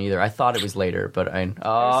 I don't either. I thought it was later, but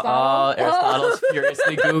Aristotle? Aristotle's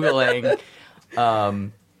furiously googling.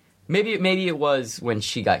 Maybe it was when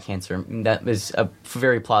she got cancer. That was a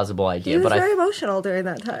very plausible idea. He was but very emotional during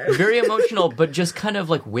that time. very emotional, but just kind of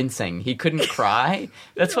like wincing. He couldn't cry.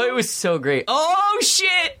 That's why it was so great. Oh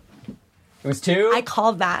shit! It was 2. I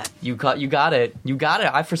called that. You got it. You got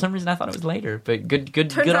it. For some reason I thought it was later, but good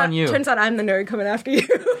Turns on you. Turns out I'm the nerd coming after you.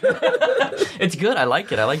 It's good. I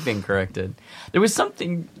like it. I like being corrected. There was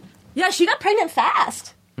something. Yeah, she got pregnant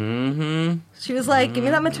fast. Mm-hmm. She was like, give me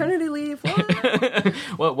that maternity leave.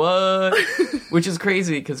 What? What? Which is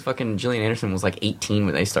crazy because fucking Gillian Anderson was like 18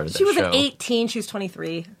 when they started that She was show. at 18. She was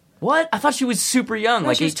 23. What? I thought she was super young,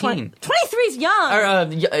 like she was 18. 23 is young.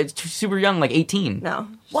 Or super young, like 18. No.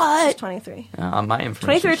 What? She's 23. My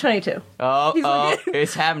information. 23 or 22. Oh,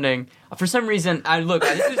 it's happening. For some reason,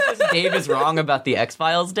 this is just Dave is wrong about the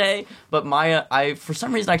X-Files day, but for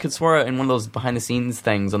some reason I could swear in one of those behind-the-scenes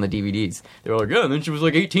things on the DVDs, they were like, yeah, and then she was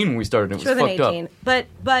like 18 when we started, and it was fucked 18. up. But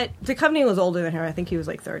Duchovny was older than her. I think he was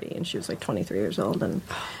like 30, and she was like 23 years old.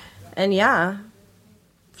 And yeah,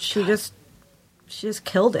 she just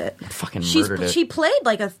killed it. Fucking murdered it. She played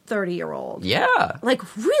like a 30-year-old. Yeah. Like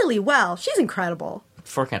really well. She's incredible.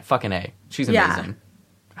 Fucking A. She's Yeah. amazing.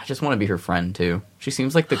 I just want to be her friend, too. She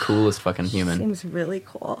seems like the coolest fucking human. Seems really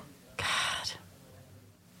cool. God.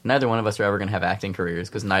 Neither one of us are ever going to have acting careers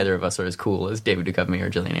because neither of us are as cool as David Duchovny or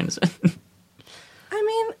Gillian Anderson. I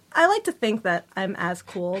mean, I like to think that I'm as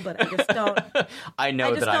cool, but I just don't. I know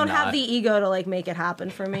I just that I'm don't not. have the ego to like make it happen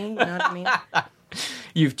for me. You know what I mean?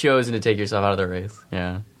 You've chosen to take yourself out of the race.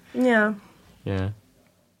 Yeah. Yeah. Yeah.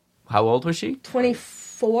 How old was she?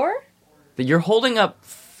 24. You're holding up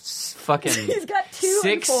fucking He's got 2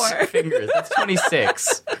 6 and 4. fingers. That's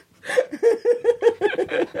 26.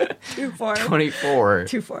 2-4. 24.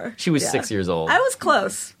 2-4. She was Yeah. 6 years old. I was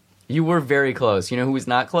close. You were very close. You know who was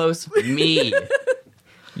not close? Me.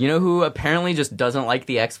 You know who apparently just doesn't like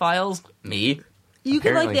the X-Files? Me. You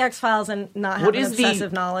could like Apparently. the X-Files and not have What an is the-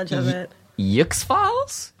 obsessive knowledge of it. Yux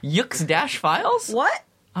Files? Yux Files? What?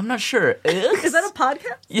 I'm not sure. Is that a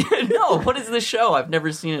podcast? Yeah, no, what is the show? I've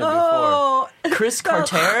never seen it Oh. before. Chris Called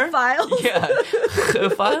Carter? Files? Yeah.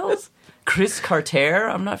 Files? Chris Carter?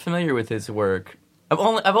 I'm not familiar with his work. I've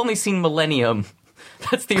only seen Millennium.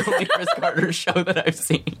 That's the only Chris Carter show that I've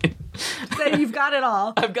seen. So you've got it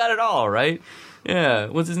all. I've got it all, right? Yeah.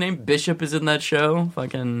 What's his name? Bishop is in that show.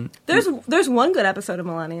 Fucking. There's one good episode of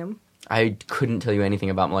Millennium. I couldn't tell you anything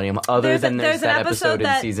about Millennium other than there's that episode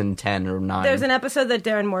in season 10 or 9. There's an episode that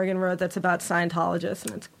Darren Morgan wrote that's about Scientologists,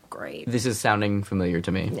 and it's great. This is sounding familiar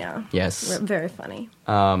to me. Yeah. Yes. Very funny.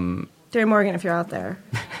 Darren Morgan, if you're out there,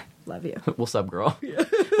 love you. What's up, girl?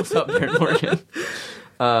 What's up, Darren Morgan?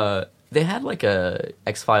 They had like a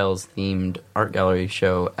X-Files themed art gallery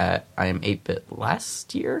show at I Am 8-Bit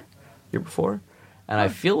last year before, and I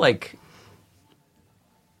feel like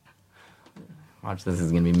watch this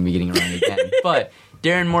is going to be me getting around again. But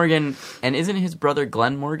Darren Morgan, and isn't his brother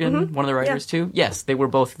Glenn Morgan one of the writers too? Yes, they were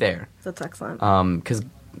both there. That's excellent. Because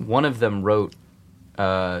one of them wrote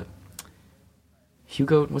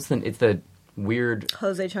Hugo. It's the weird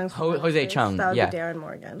Jose Chung's Jose Chung. That would yeah, be Darren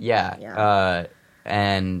Morgan. Yeah.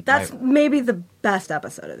 And that's maybe the best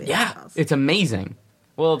episode of the X-Files. It's amazing.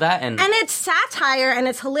 Well, that and it's satire and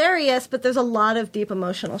it's hilarious, but there's a lot of deep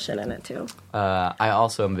emotional shit in it too. I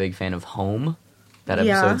also am a big fan of Home. That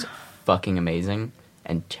episode's fucking amazing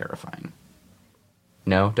and terrifying.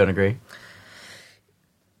 No, don't agree.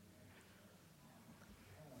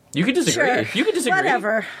 You could disagree. Sure. You could disagree.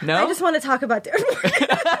 Whatever. No, I just want to talk about Darren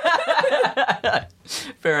Morgan.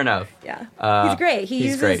 Fair enough. Yeah,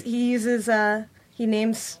 he's great. He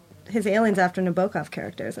names his aliens after Nabokov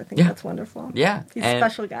characters. I think that's wonderful. Yeah, he's a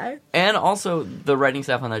special guy. And also, the writing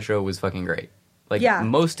staff on that show was fucking great. Like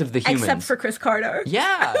most of the humans, except for Chris Carter.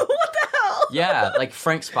 Yeah. What the hell? Yeah, like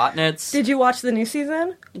Frank Spotnitz. Did you watch the new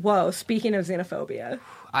season? Whoa! Speaking of xenophobia,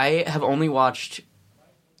 I have only watched.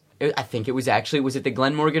 I think it was it the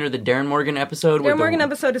Glenn Morgan or the Darren Morgan episode? Darren Morgan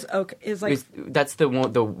episode is like that's the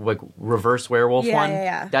one, the like reverse werewolf one.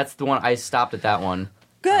 Yeah. That's the one I stopped at that one.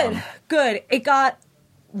 Good. It got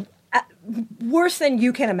worse than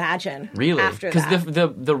you can imagine. Really? After that, because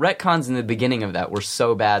the retcons in the beginning of that were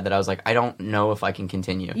so bad that I was like, I don't know if I can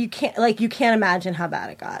continue. You can't imagine how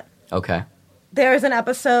bad it got. Okay. There's an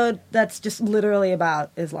episode that's just literally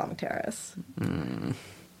about Islamic terrorists.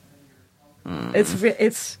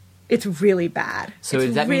 It's really bad. So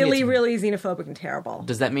does that mean it's really xenophobic and terrible?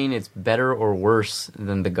 Does that mean it's better or worse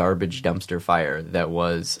than the garbage dumpster fire that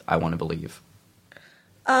was I Want to Believe?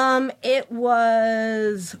 It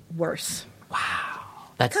was worse. Wow.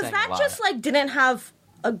 That's because that just didn't have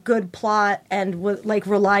a good plot and was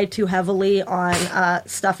relied too heavily on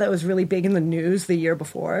stuff that was really big in the news the year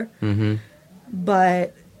before. Mm-hmm.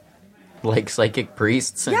 But like psychic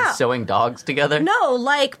priests and sewing dogs together? No,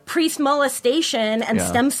 like priest molestation and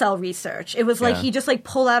stem cell research. It was he just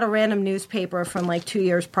pulled out a random newspaper from 2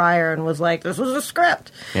 years prior and was like, this was a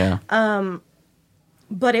script. Yeah.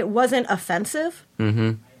 But it wasn't offensive.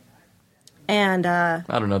 Mm-hmm. And I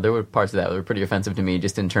don't know, there were parts of that were pretty offensive to me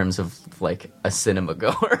just in terms of a cinema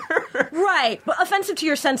goer. Right, but offensive to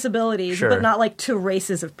your sensibilities, but not to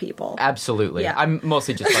races of people. Absolutely. Yeah. I'm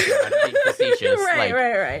mostly just fucking around being facetious.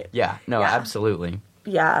 Right. Yeah, no, absolutely.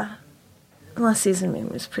 Yeah. Last season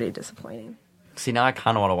was pretty disappointing. See, now I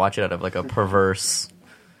kind of want to watch it out of a perverse,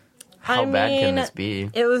 how bad can this be?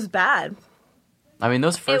 It was bad. I mean,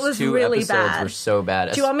 those first two episodes were so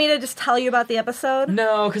bad. Do you want me to just tell you about the episode?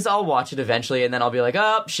 No, because I'll watch it eventually, and then I'll be like,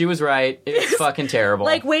 oh, she was right. It's fucking terrible.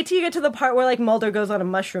 Wait till you get to the part where, Mulder goes on a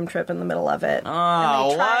mushroom trip in the middle of it.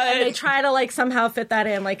 Oh, what? And they try to, somehow fit that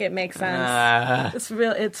in, it makes sense.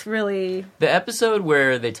 It's really... The episode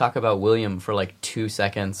where they talk about William for, 2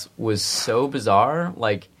 seconds was so bizarre.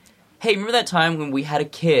 Hey, remember that time when we had a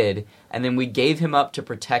kid, and then we gave him up to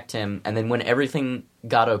protect him, and then when everything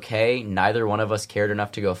got okay, neither one of us cared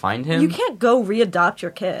enough to go find him? You can't go readopt your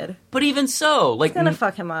kid. But even so, It's gonna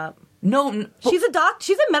fuck him up. No, she's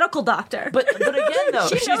a medical doctor. But again, though,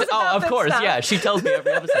 she's of course, stuff. Yeah, she tells me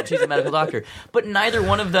every episode she's a medical doctor. But neither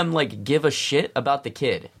one of them give a shit about the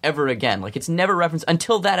kid ever again. It's never referenced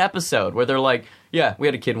until that episode where they're like, "Yeah, we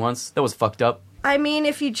had a kid once. That was fucked up." I mean,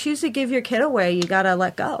 if you choose to give your kid away, you gotta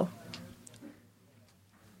let go.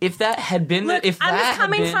 If that had been, I'm just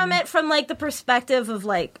coming from it from the perspective of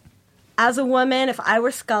as a woman, if I were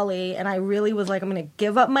Scully and I really was I'm going to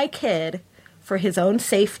give up my kid for his own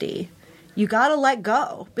safety, you got to let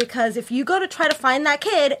go. Because if you go to try to find that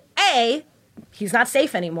kid, A, he's not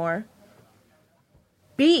safe anymore.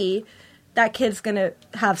 B, that kid's going to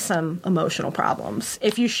have some emotional problems.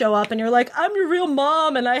 If you show up and you're like, I'm your real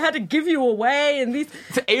mom and I had to give you away and these...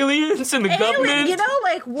 aliens and the government. You know,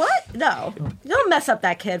 what? No. Don't mess up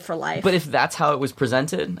that kid for life. But if that's how it was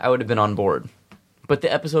presented, I would have been on board. But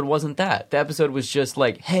the episode wasn't that. The episode was just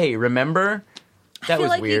hey, remember? That I feel was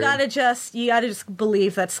like weird. you gotta just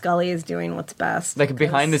believe that Scully is doing what's best. Like,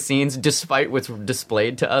 behind the scenes, despite what's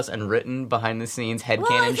displayed to us and written behind the scenes,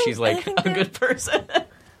 headcanon, she's like a good person.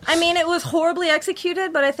 I mean, it was horribly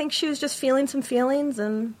executed, but I think she was just feeling some feelings,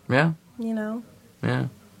 and Yeah. Yeah.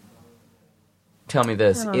 Tell me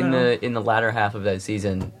this: I don't know. in the latter half of that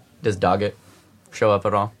season, does Doggett show up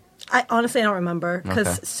at all? I honestly don't remember because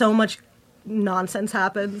Okay. so much nonsense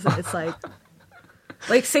happens. It's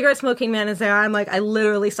like cigarette smoking man is there. I'm like, I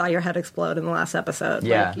literally saw your head explode in the last episode.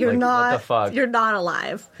 Yeah, like, you're like, not. what the fuck? You're not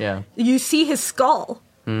alive. Yeah. You see his skull.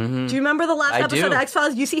 Mm-hmm. Do you remember the last I episode do. of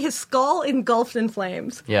X-Files? You see his skull engulfed in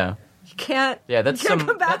flames. Yeah. You can't. Yeah, that's you can't some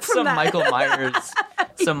come back that's from some that.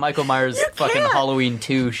 Michael Myers You fucking can't. Halloween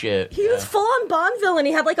 2 shit. He was full on Bond villain.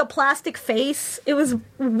 He had like a plastic face. It was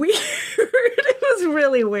weird. It was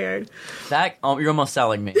really weird. That you're almost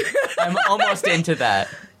selling me. I'm almost into that.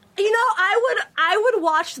 You know, I would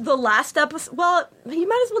watch the last episode. Well, you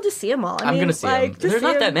might as well just see them all. I'm gonna see them. just There's see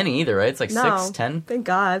not 'em. that many either, right? It's like No, 6, 10. Thank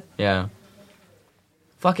God. Yeah.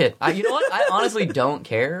 Fuck it. You know what? I honestly don't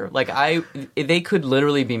care. Like, they could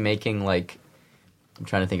literally be making, like, I'm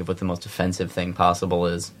trying to think of what the most offensive thing possible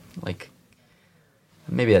is. Like,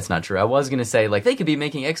 maybe that's not true. I was gonna say, like, they could be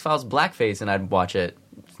making X-Files blackface and I'd watch it.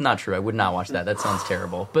 It's not true. I would not watch that. That sounds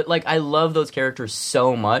terrible. But, like, I love those characters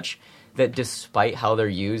so much that despite how they're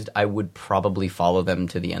used, I would probably follow them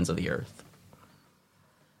to the ends of the earth.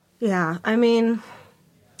 Yeah, I mean,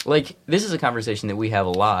 Like, this is a conversation that we have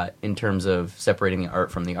a lot in terms of separating the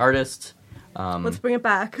art from the artist. let's bring it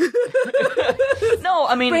back. No,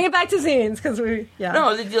 I mean... Bring it back to zines, because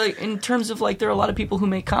No, like, in terms of, like, there are a lot of people who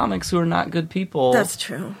make comics who are not good people. That's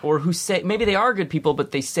true. Or who say... Maybe they are good people,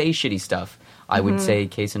 but they say shitty stuff. I would say,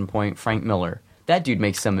 case in point, Frank Miller. That dude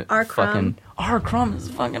makes some R. fucking... R. Crumb is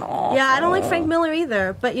fucking awful. Yeah, I don't like Frank Miller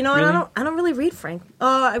either. But you know what? Really? I don't really read Frank.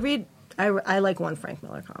 Oh, I like one Frank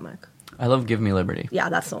Miller comic. I love Give Me Liberty. Yeah,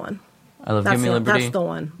 that's the one. I love Give Me Liberty. That's the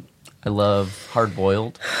one. I love Hard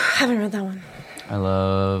Boiled. I haven't read that one. I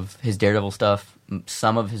love his Daredevil stuff.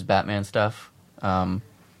 Some of his Batman stuff. I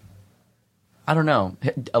don't know.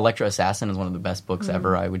 Electra Assassin is one of the best books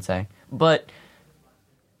ever, I would say. But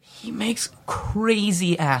he makes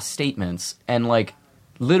crazy ass statements and, like,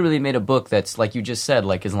 literally made a book that's, like you just said,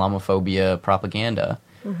 like Islamophobia propaganda.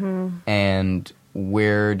 And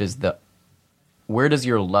where does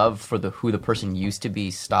your love for who the person used to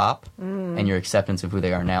be stop and your acceptance of who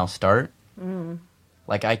they are now start?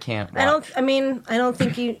 Like, I can't watch. I don't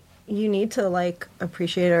think you need to, like,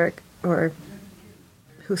 appreciate or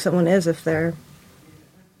who someone is if they're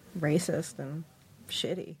racist and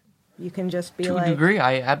shitty. You can just be To like... a degree,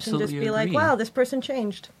 I You can absolutely just be agree. like, wow, this person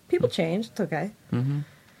changed. People change. It's okay.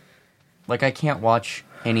 Like, I can't watch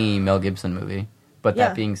any Mel Gibson movie. But Yeah.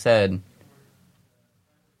 that being said,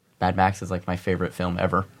 Mad Max is, like, my favorite film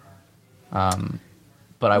ever.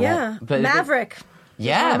 But I won't... But Maverick.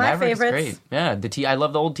 Yeah, one of my Maverick's favorites. great. Yeah, I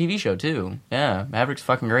love the old TV show, too. Yeah, Maverick's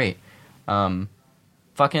fucking great. Fucking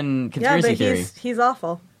conspiracy Yeah, but theory. he's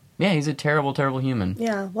awful. Yeah, he's a terrible, terrible human.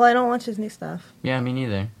 Yeah, well, I don't watch his new stuff. Yeah, me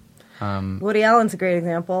neither. Woody Allen's a great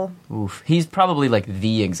example. Oof. He's probably, like,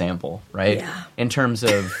 the example, right? Yeah. In terms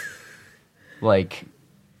of, like,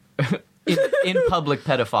 in public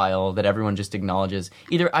pedophile that everyone just acknowledges.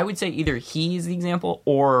 I would say either he's the example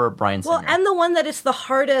or Bryan Singer. Well, and the one that it's the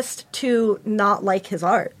hardest to not like his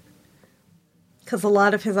art. Because a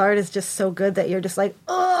lot of his art is just so good that you're just like,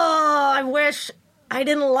 oh, I wish I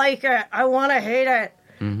didn't like it. I want to hate it.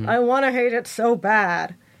 I want to hate it so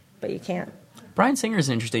bad. But you can't. Bryan Singer is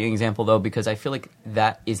an interesting example, though, because I feel like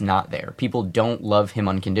that is not there. People don't love him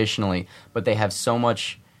unconditionally, but they have so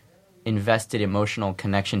much invested emotional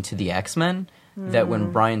connection to the X-Men that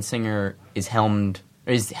when Bryan Singer is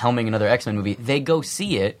helming another X-Men movie, they go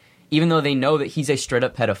see it, even though they know that he's a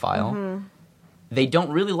straight-up pedophile. They don't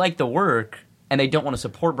really like the work, and they don't want to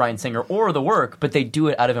support Bryan Singer or the work, but they do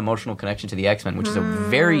it out of emotional connection to the X-Men, which is a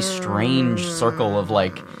very strange circle of,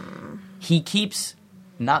 like, he keeps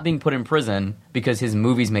not being put in prison because his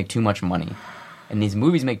movies make too much money. And these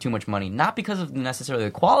movies make too much money, not because of necessarily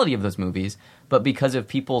the quality of those movies, but because of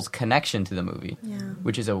people's connection to the movie. Yeah.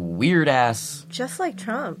 Which is a weird-ass... Just like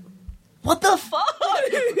Trump. What the fuck?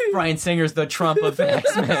 Bryan Singer's the Trump of the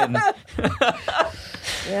X-Men.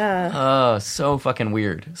 Yeah. Oh, so fucking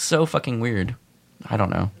weird. So fucking weird. I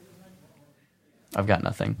don't know. I've got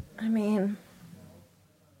nothing. I mean...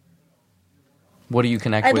 What do you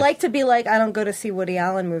connect I'd with? like to be like, I don't go to see Woody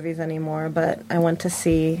Allen movies anymore, but I went to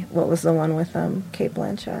see, what was the one with Kate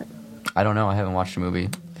Blanchett? I don't know. I haven't watched a movie.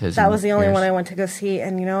 That was the only one I went to go see,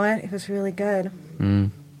 and you know what? It was really good.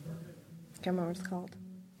 Can't remember what it's called.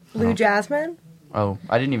 Blue Jasmine? Oh,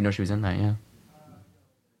 I didn't even know she was in that, yeah.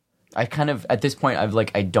 I kind of, at this point,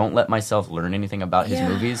 I don't let myself learn anything about his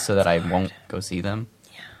movies so that I won't go see them.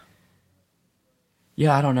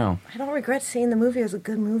 Yeah, I don't know. I don't regret seeing the movie. It was a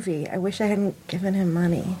good movie. I wish I hadn't given him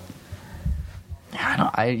money.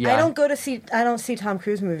 I don't see Tom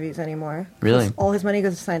Cruise movies anymore. Really? All his money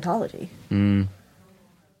goes to Scientology.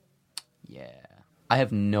 Yeah. I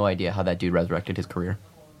have no idea how that dude resurrected his career.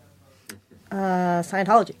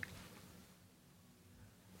 Scientology.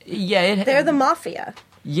 Yeah, they're the mafia.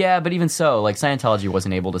 Yeah, but even so, Scientology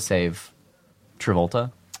wasn't able to save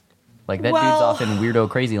Travolta. That dude's off in weirdo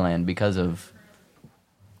crazy land because of...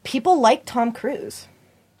 People like Tom Cruise.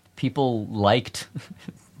 People liked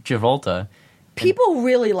Travolta. People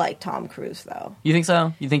really like Tom Cruise, though. You think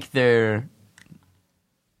so? You think they're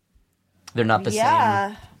not the same?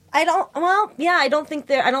 Yeah. I don't think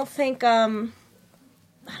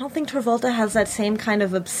Travolta has that same kind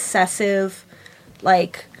of obsessive,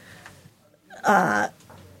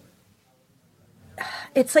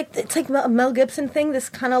 it's like a Mel Gibson thing, this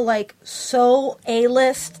kind of so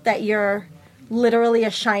A-list that you're literally a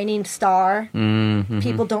shining star. Mm-hmm.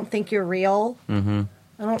 People don't think you're real. Mm-hmm.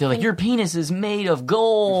 They're like, your penis is made of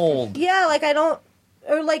gold. Yeah,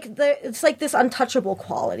 it's like this untouchable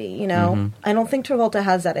quality, you know? Mm-hmm. I don't think Travolta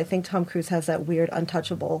has that. I think Tom Cruise has that weird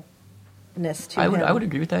untouchableness to him. I would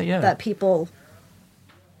agree with that, yeah. That people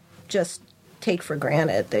just take for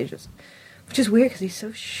granted. Which is weird because he's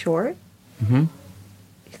so short. Mm-hmm.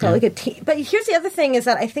 He's got but here's the other thing is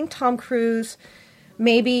that I think Tom Cruise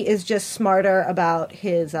maybe is just smarter about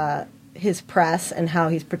his press and how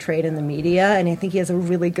he's portrayed in the media, and I think he has a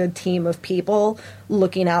really good team of people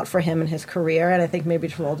looking out for him and his career, and I think maybe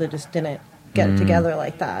Travolta just didn't get it together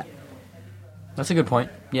like that. That's a good point,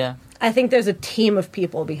 yeah. I think there's a team of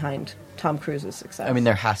people behind Tom Cruise's success. I mean,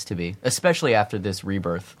 there has to be, especially after this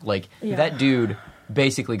rebirth. That dude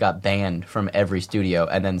basically got banned from every studio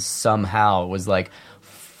and then somehow was like,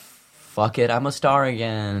 fuck it, I'm a star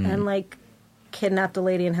again. And, kidnapped a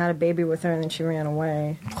lady and had a baby with her, and then she ran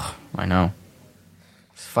away. I know.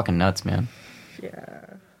 It's fucking nuts, man. Yeah.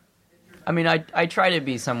 I mean, I try to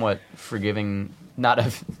be somewhat forgiving, not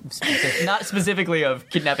specifically of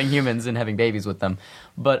kidnapping humans and having babies with them,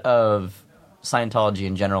 but of Scientology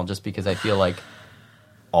in general, just because I feel like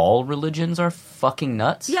all religions are fucking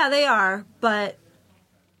nuts. Yeah, they are, but...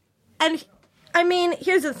 And, I mean,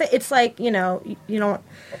 here's the thing. It's you don't...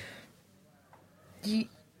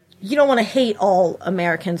 You don't want to hate all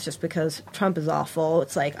Americans just because Trump is awful.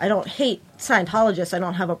 It's I don't hate Scientologists. I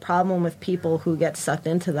don't have a problem with people who get sucked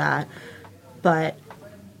into that. But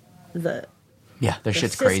the shit's crazy.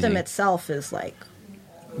 The system itself is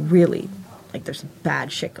really there's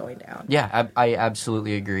bad shit going down. Yeah, I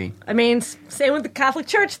absolutely agree. I mean, same with the Catholic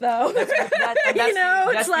Church, though.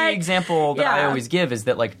 That's the example that I always give is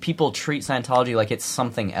that people treat Scientology like it's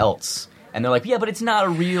something else. And they're like, yeah, but it's not a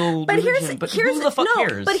real religion. But who the fuck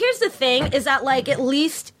cares? But here's the thing, is that, at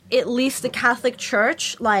least the Catholic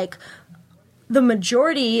Church, the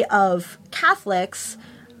majority of Catholics,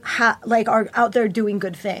 are out there doing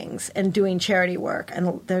good things and doing charity work.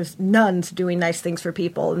 And there's nuns doing nice things for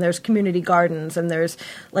people. And there's community gardens. And there's,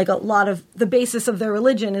 a lot of the basis of their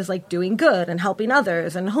religion is, doing good and helping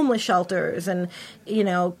others and homeless shelters and,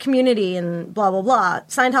 community and blah, blah, blah.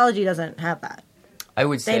 Scientology doesn't have that. I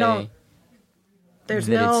would say... There's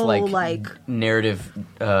it's narrative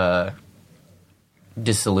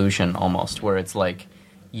dissolution almost, where it's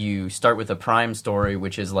you start with a prime story,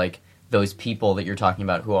 which is those people that you're talking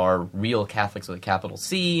about who are real Catholics with a capital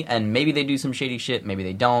C, and maybe they do some shady shit, maybe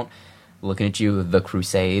they don't. Looking at you, the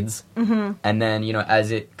Crusades. Mm-hmm. And then,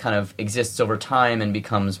 as it kind of exists over time and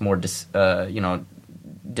becomes more, dispersed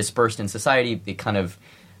in society, it kind of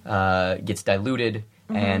gets diluted,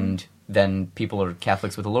 and then people are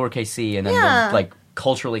Catholics with a lowercase c, and then they're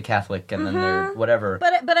culturally Catholic, and then they're whatever.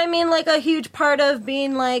 But I mean, a huge part of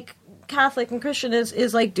being Catholic and Christian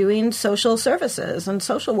is doing social services and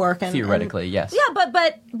social work. And theoretically, yes. Yeah,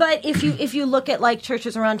 but if you look at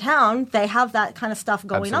churches around town, they have that kind of stuff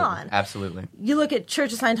going on. Absolutely. You look at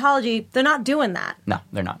Church of Scientology, they're not doing that. No,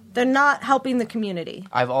 they're not. They're not helping the community.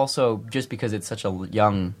 I've also, just because it's such a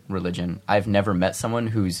young religion, I've never met someone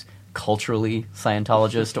who's culturally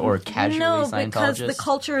Scientologist or casually Scientologist. No, because the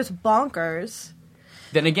culture is bonkers.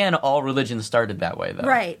 Then again, all religions started that way, though.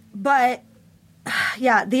 Right, but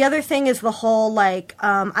yeah, the other thing is the whole I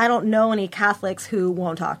don't know any Catholics who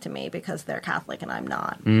won't talk to me because they're Catholic and I'm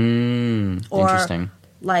not. Interesting.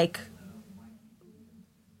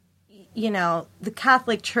 The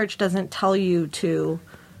Catholic Church doesn't tell you to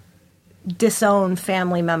disown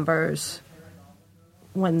family members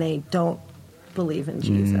when they don't believe in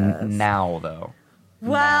Jesus. Now, though.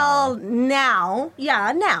 Well, now.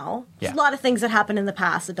 Yeah. There's a lot of things that happen in the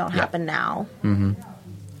past that don't happen now.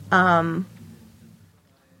 Mm-hmm.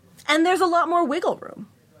 And there's a lot more wiggle room.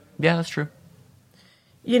 Yeah, that's true.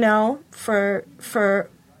 You know, for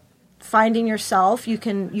finding yourself, you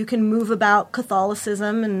can move about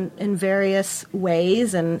Catholicism in various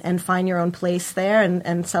ways and find your own place there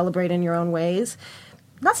and celebrate in your own ways.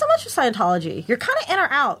 Not so much with Scientology. You're kind of in or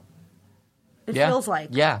out. It feels like.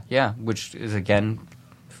 Yeah, which is, again,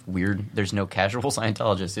 weird. There's no casual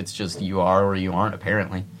Scientologist. It's just you are or you aren't,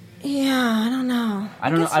 apparently. Yeah, I don't know.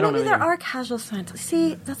 I don't know. Maybe there are casual Scientologists.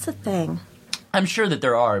 See, that's the thing. I'm sure that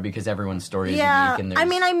there are, because everyone's story is unique.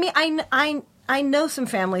 And I know some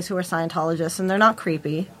families who are Scientologists, and they're not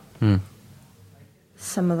creepy.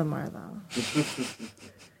 Some of them are, though.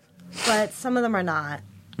 But some of them are not.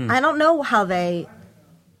 I don't know how they...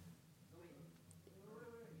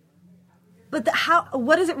 But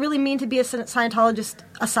what does it really mean to be a Scientologist,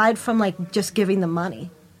 aside from, like, just giving them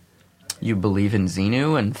money? You believe in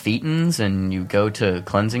Xenu and Thetans, and you go to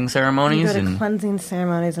cleansing ceremonies. Cleansing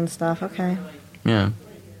ceremonies and stuff, okay. Yeah.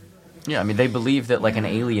 Yeah, I mean, they believe that, like, an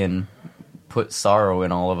alien put sorrow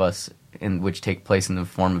in all of us, which take place in the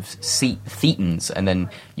form of Thetans, and then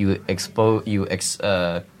you extract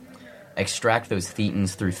those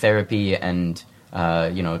Thetans through therapy and,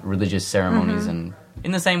 religious ceremonies, and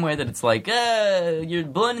in the same way that it's like, you're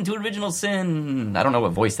born into original sin. I don't know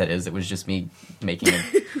what voice that is. It was just me making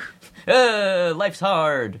it. Life's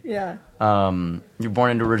hard. Yeah. You're born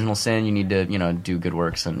into original sin. You need to, do good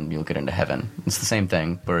works, and you'll get into heaven. It's the same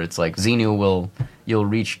thing, where it's like you'll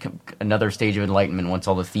reach another stage of enlightenment once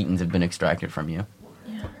all the Thetans have been extracted from you.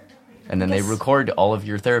 Yeah. And then they record all of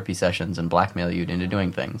your therapy sessions and blackmail you into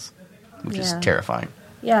doing things, which is terrifying.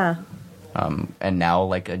 Yeah. And now,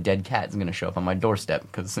 like, a dead cat is going to show up on my doorstep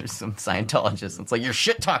because there's some Scientologist. It's like, you're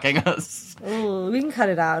shit-talking us. Ooh, we can cut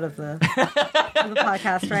it out of the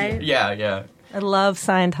podcast, right? Yeah. I love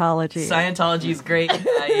Scientology. Scientology is great,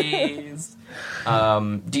 guys.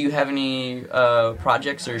 Do you have any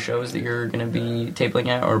projects or shows that you're going to be tabling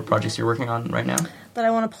at, or projects you're working on right now? That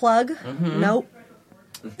I want to plug? Nope.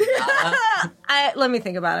 Let me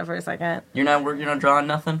think about it for a second. You're not drawing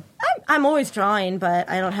nothing? I'm always drawing, but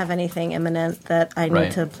I don't have anything imminent that I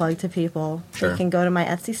need to plug to people. Sure. They can go to my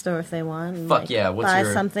Etsy store if they want. And, Fuck yeah. What's buy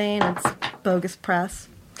something. It's Bogus Press.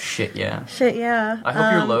 Shit yeah. I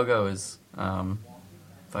hope your logo is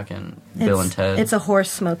fucking Bill and Ted. It's a horse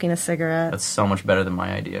smoking a cigarette. That's so much better than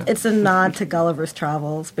my idea. It's a nod to Gulliver's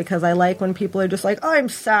Travels, because I like when people are just like, I'm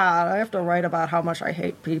sad, I have to write about how much I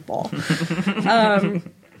hate people.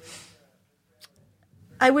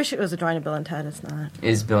 I wish it was a drawing of Bill and Ted. It's not.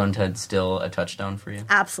 Is Bill and Ted still a touchstone for you?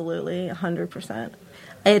 Absolutely, 100%.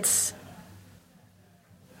 It's...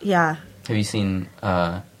 Yeah. Have you seen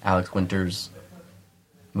Alex Winter's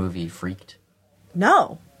movie Freaked?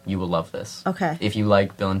 No. You will love this. Okay. If you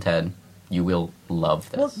like Bill and Ted, you will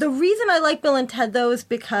love this. Well, the reason I like Bill and Ted, though, is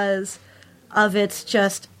because of its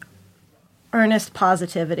just earnest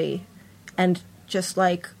positivity and just,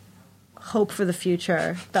 like, hope for the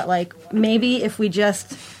future. That, like, maybe if we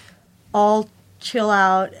just all chill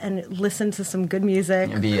out and listen to some good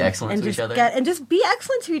music and be excellent to each other, and just be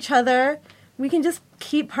excellent to each other, we can just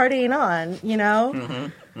keep partying on, you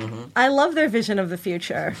know? I love their vision of the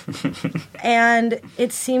future. And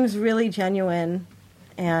it seems really genuine,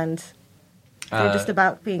 and they're just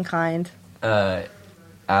about being kind and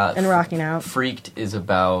rocking out. Freaked is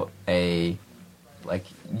about a, like,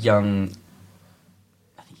 young...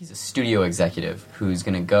 He's a studio executive who's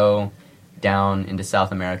going to go down into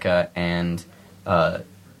South America and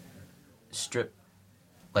strip,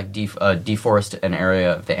 like, deforest an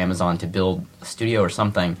area of the Amazon to build a studio or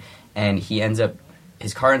something. And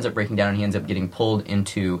his car ends up breaking down, and he ends up getting pulled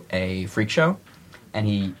into a freak show.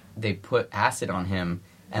 And they put acid on him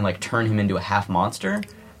and, like, turn him into a half monster.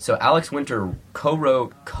 So Alex Winter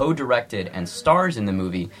co-wrote, co-directed, and stars in the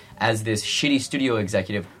movie as this shitty studio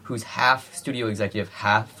executive who's half studio executive,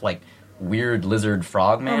 half, like, weird lizard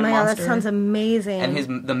frogman monster. Oh my god, that sounds amazing.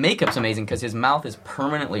 And the makeup's amazing because his mouth is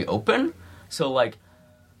permanently open. So, like,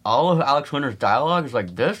 all of Alex Winter's dialogue is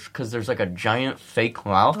like this because there's, like, a giant fake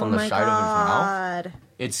mouth on the side of his mouth.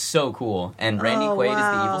 It's so cool. And Randy Quaid is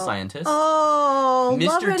the evil scientist. Oh,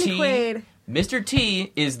 love Randy Quaid. Mr.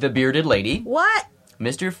 T is the bearded lady. What?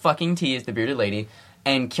 Mr. fucking T is the bearded lady,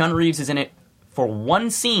 and Keanu Reeves is in it for one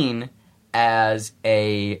scene as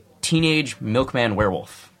a teenage milkman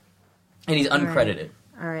werewolf. And he's uncredited.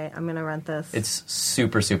 All right, I'm going to rent this. It's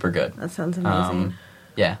super, super good. That sounds amazing.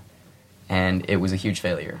 Yeah. And it was a huge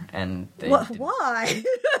failure. And why?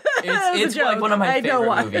 It's like one of my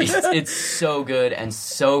favorite movies. It's so good and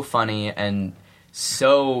so funny, and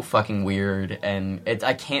so fucking weird, and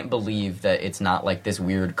I can't believe that it's not like this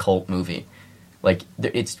weird cult movie. Like,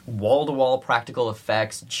 it's wall-to-wall practical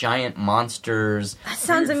effects, giant monsters. That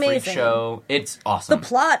sounds weird amazing. Freak show. It's awesome. The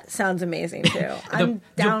plot sounds amazing, too. I'm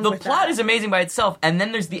down with the plot that. is amazing by itself, and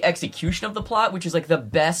then there's the execution of the plot, which is, like, the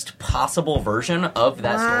best possible version of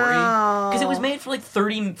that story. Because it was made for, like,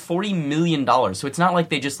 $40 million, so it's not like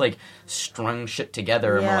they just, like, strung shit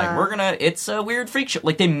together and were like, it's a weird freak show.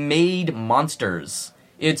 Like, they made monsters.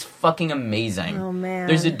 It's fucking amazing. Oh, man.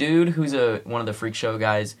 There's a dude who's one of the freak show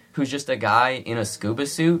guys who's just a guy in a scuba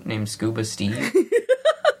suit named Scuba Steve.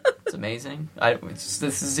 It's amazing.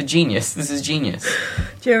 This is a genius. This is genius.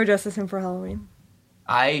 Do you ever dress as him for Halloween?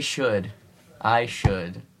 I should.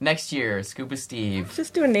 Next year, Scuba Steve.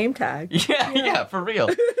 Just do a name tag. Yeah, for real.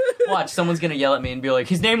 Watch, someone's gonna yell at me and be like,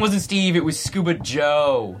 his name wasn't Steve, it was Scuba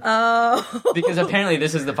Joe. Oh. Because apparently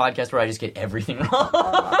this is the podcast where I just get everything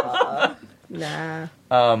wrong. Nah.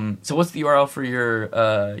 So what's the URL for your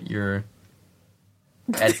Etsy?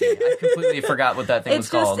 I completely forgot what that thing was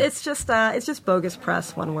called. It's just Bogus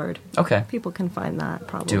Press, one word. Okay. People can find that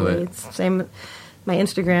probably. Do it. It's same, my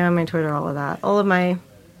Instagram, my Twitter, all of that, all of my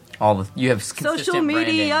You have consistent social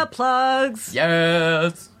media branding. plugs.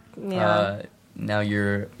 Yes. Yeah. Now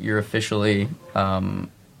you're officially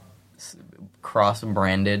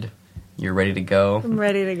cross-branded. You're ready to go. I'm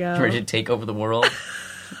ready to go. You're ready to take over the world.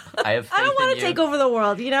 I have faith I don't want in to you. take over the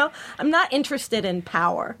world, I'm not interested in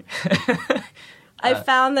power. I've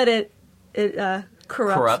found that it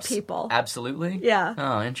corrupts people. Absolutely? Yeah.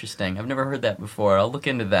 Oh, interesting. I've never heard that before. I'll look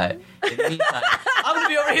into that. In the meantime, I'm going to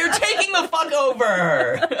be over here taking the fuck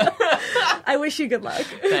over! I wish you good luck.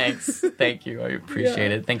 Thanks. Thank you. I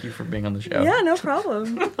appreciate it. Thank you for being on the show. Yeah, no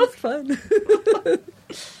problem. That's fun.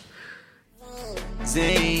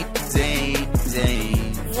 Zing, zing,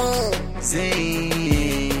 zing. Zing.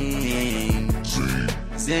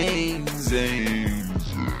 Zing, zing.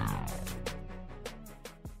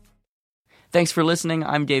 Thanks for listening.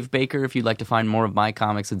 I'm Dave Baker. If you'd like to find more of my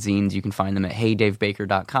comics and zines, you can find them at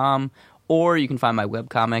heydavebaker.com, or you can find my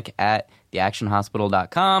webcomic at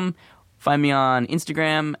theactionhospital.com. Find me on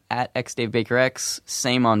Instagram at xdavebakerx,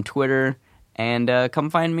 same on Twitter, and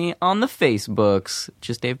come find me on the Facebooks,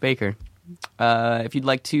 just Dave Baker. If you'd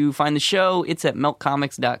like to find the show, it's at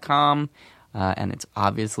meltcomics.com, and it's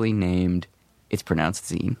obviously named, it's pronounced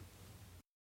zine.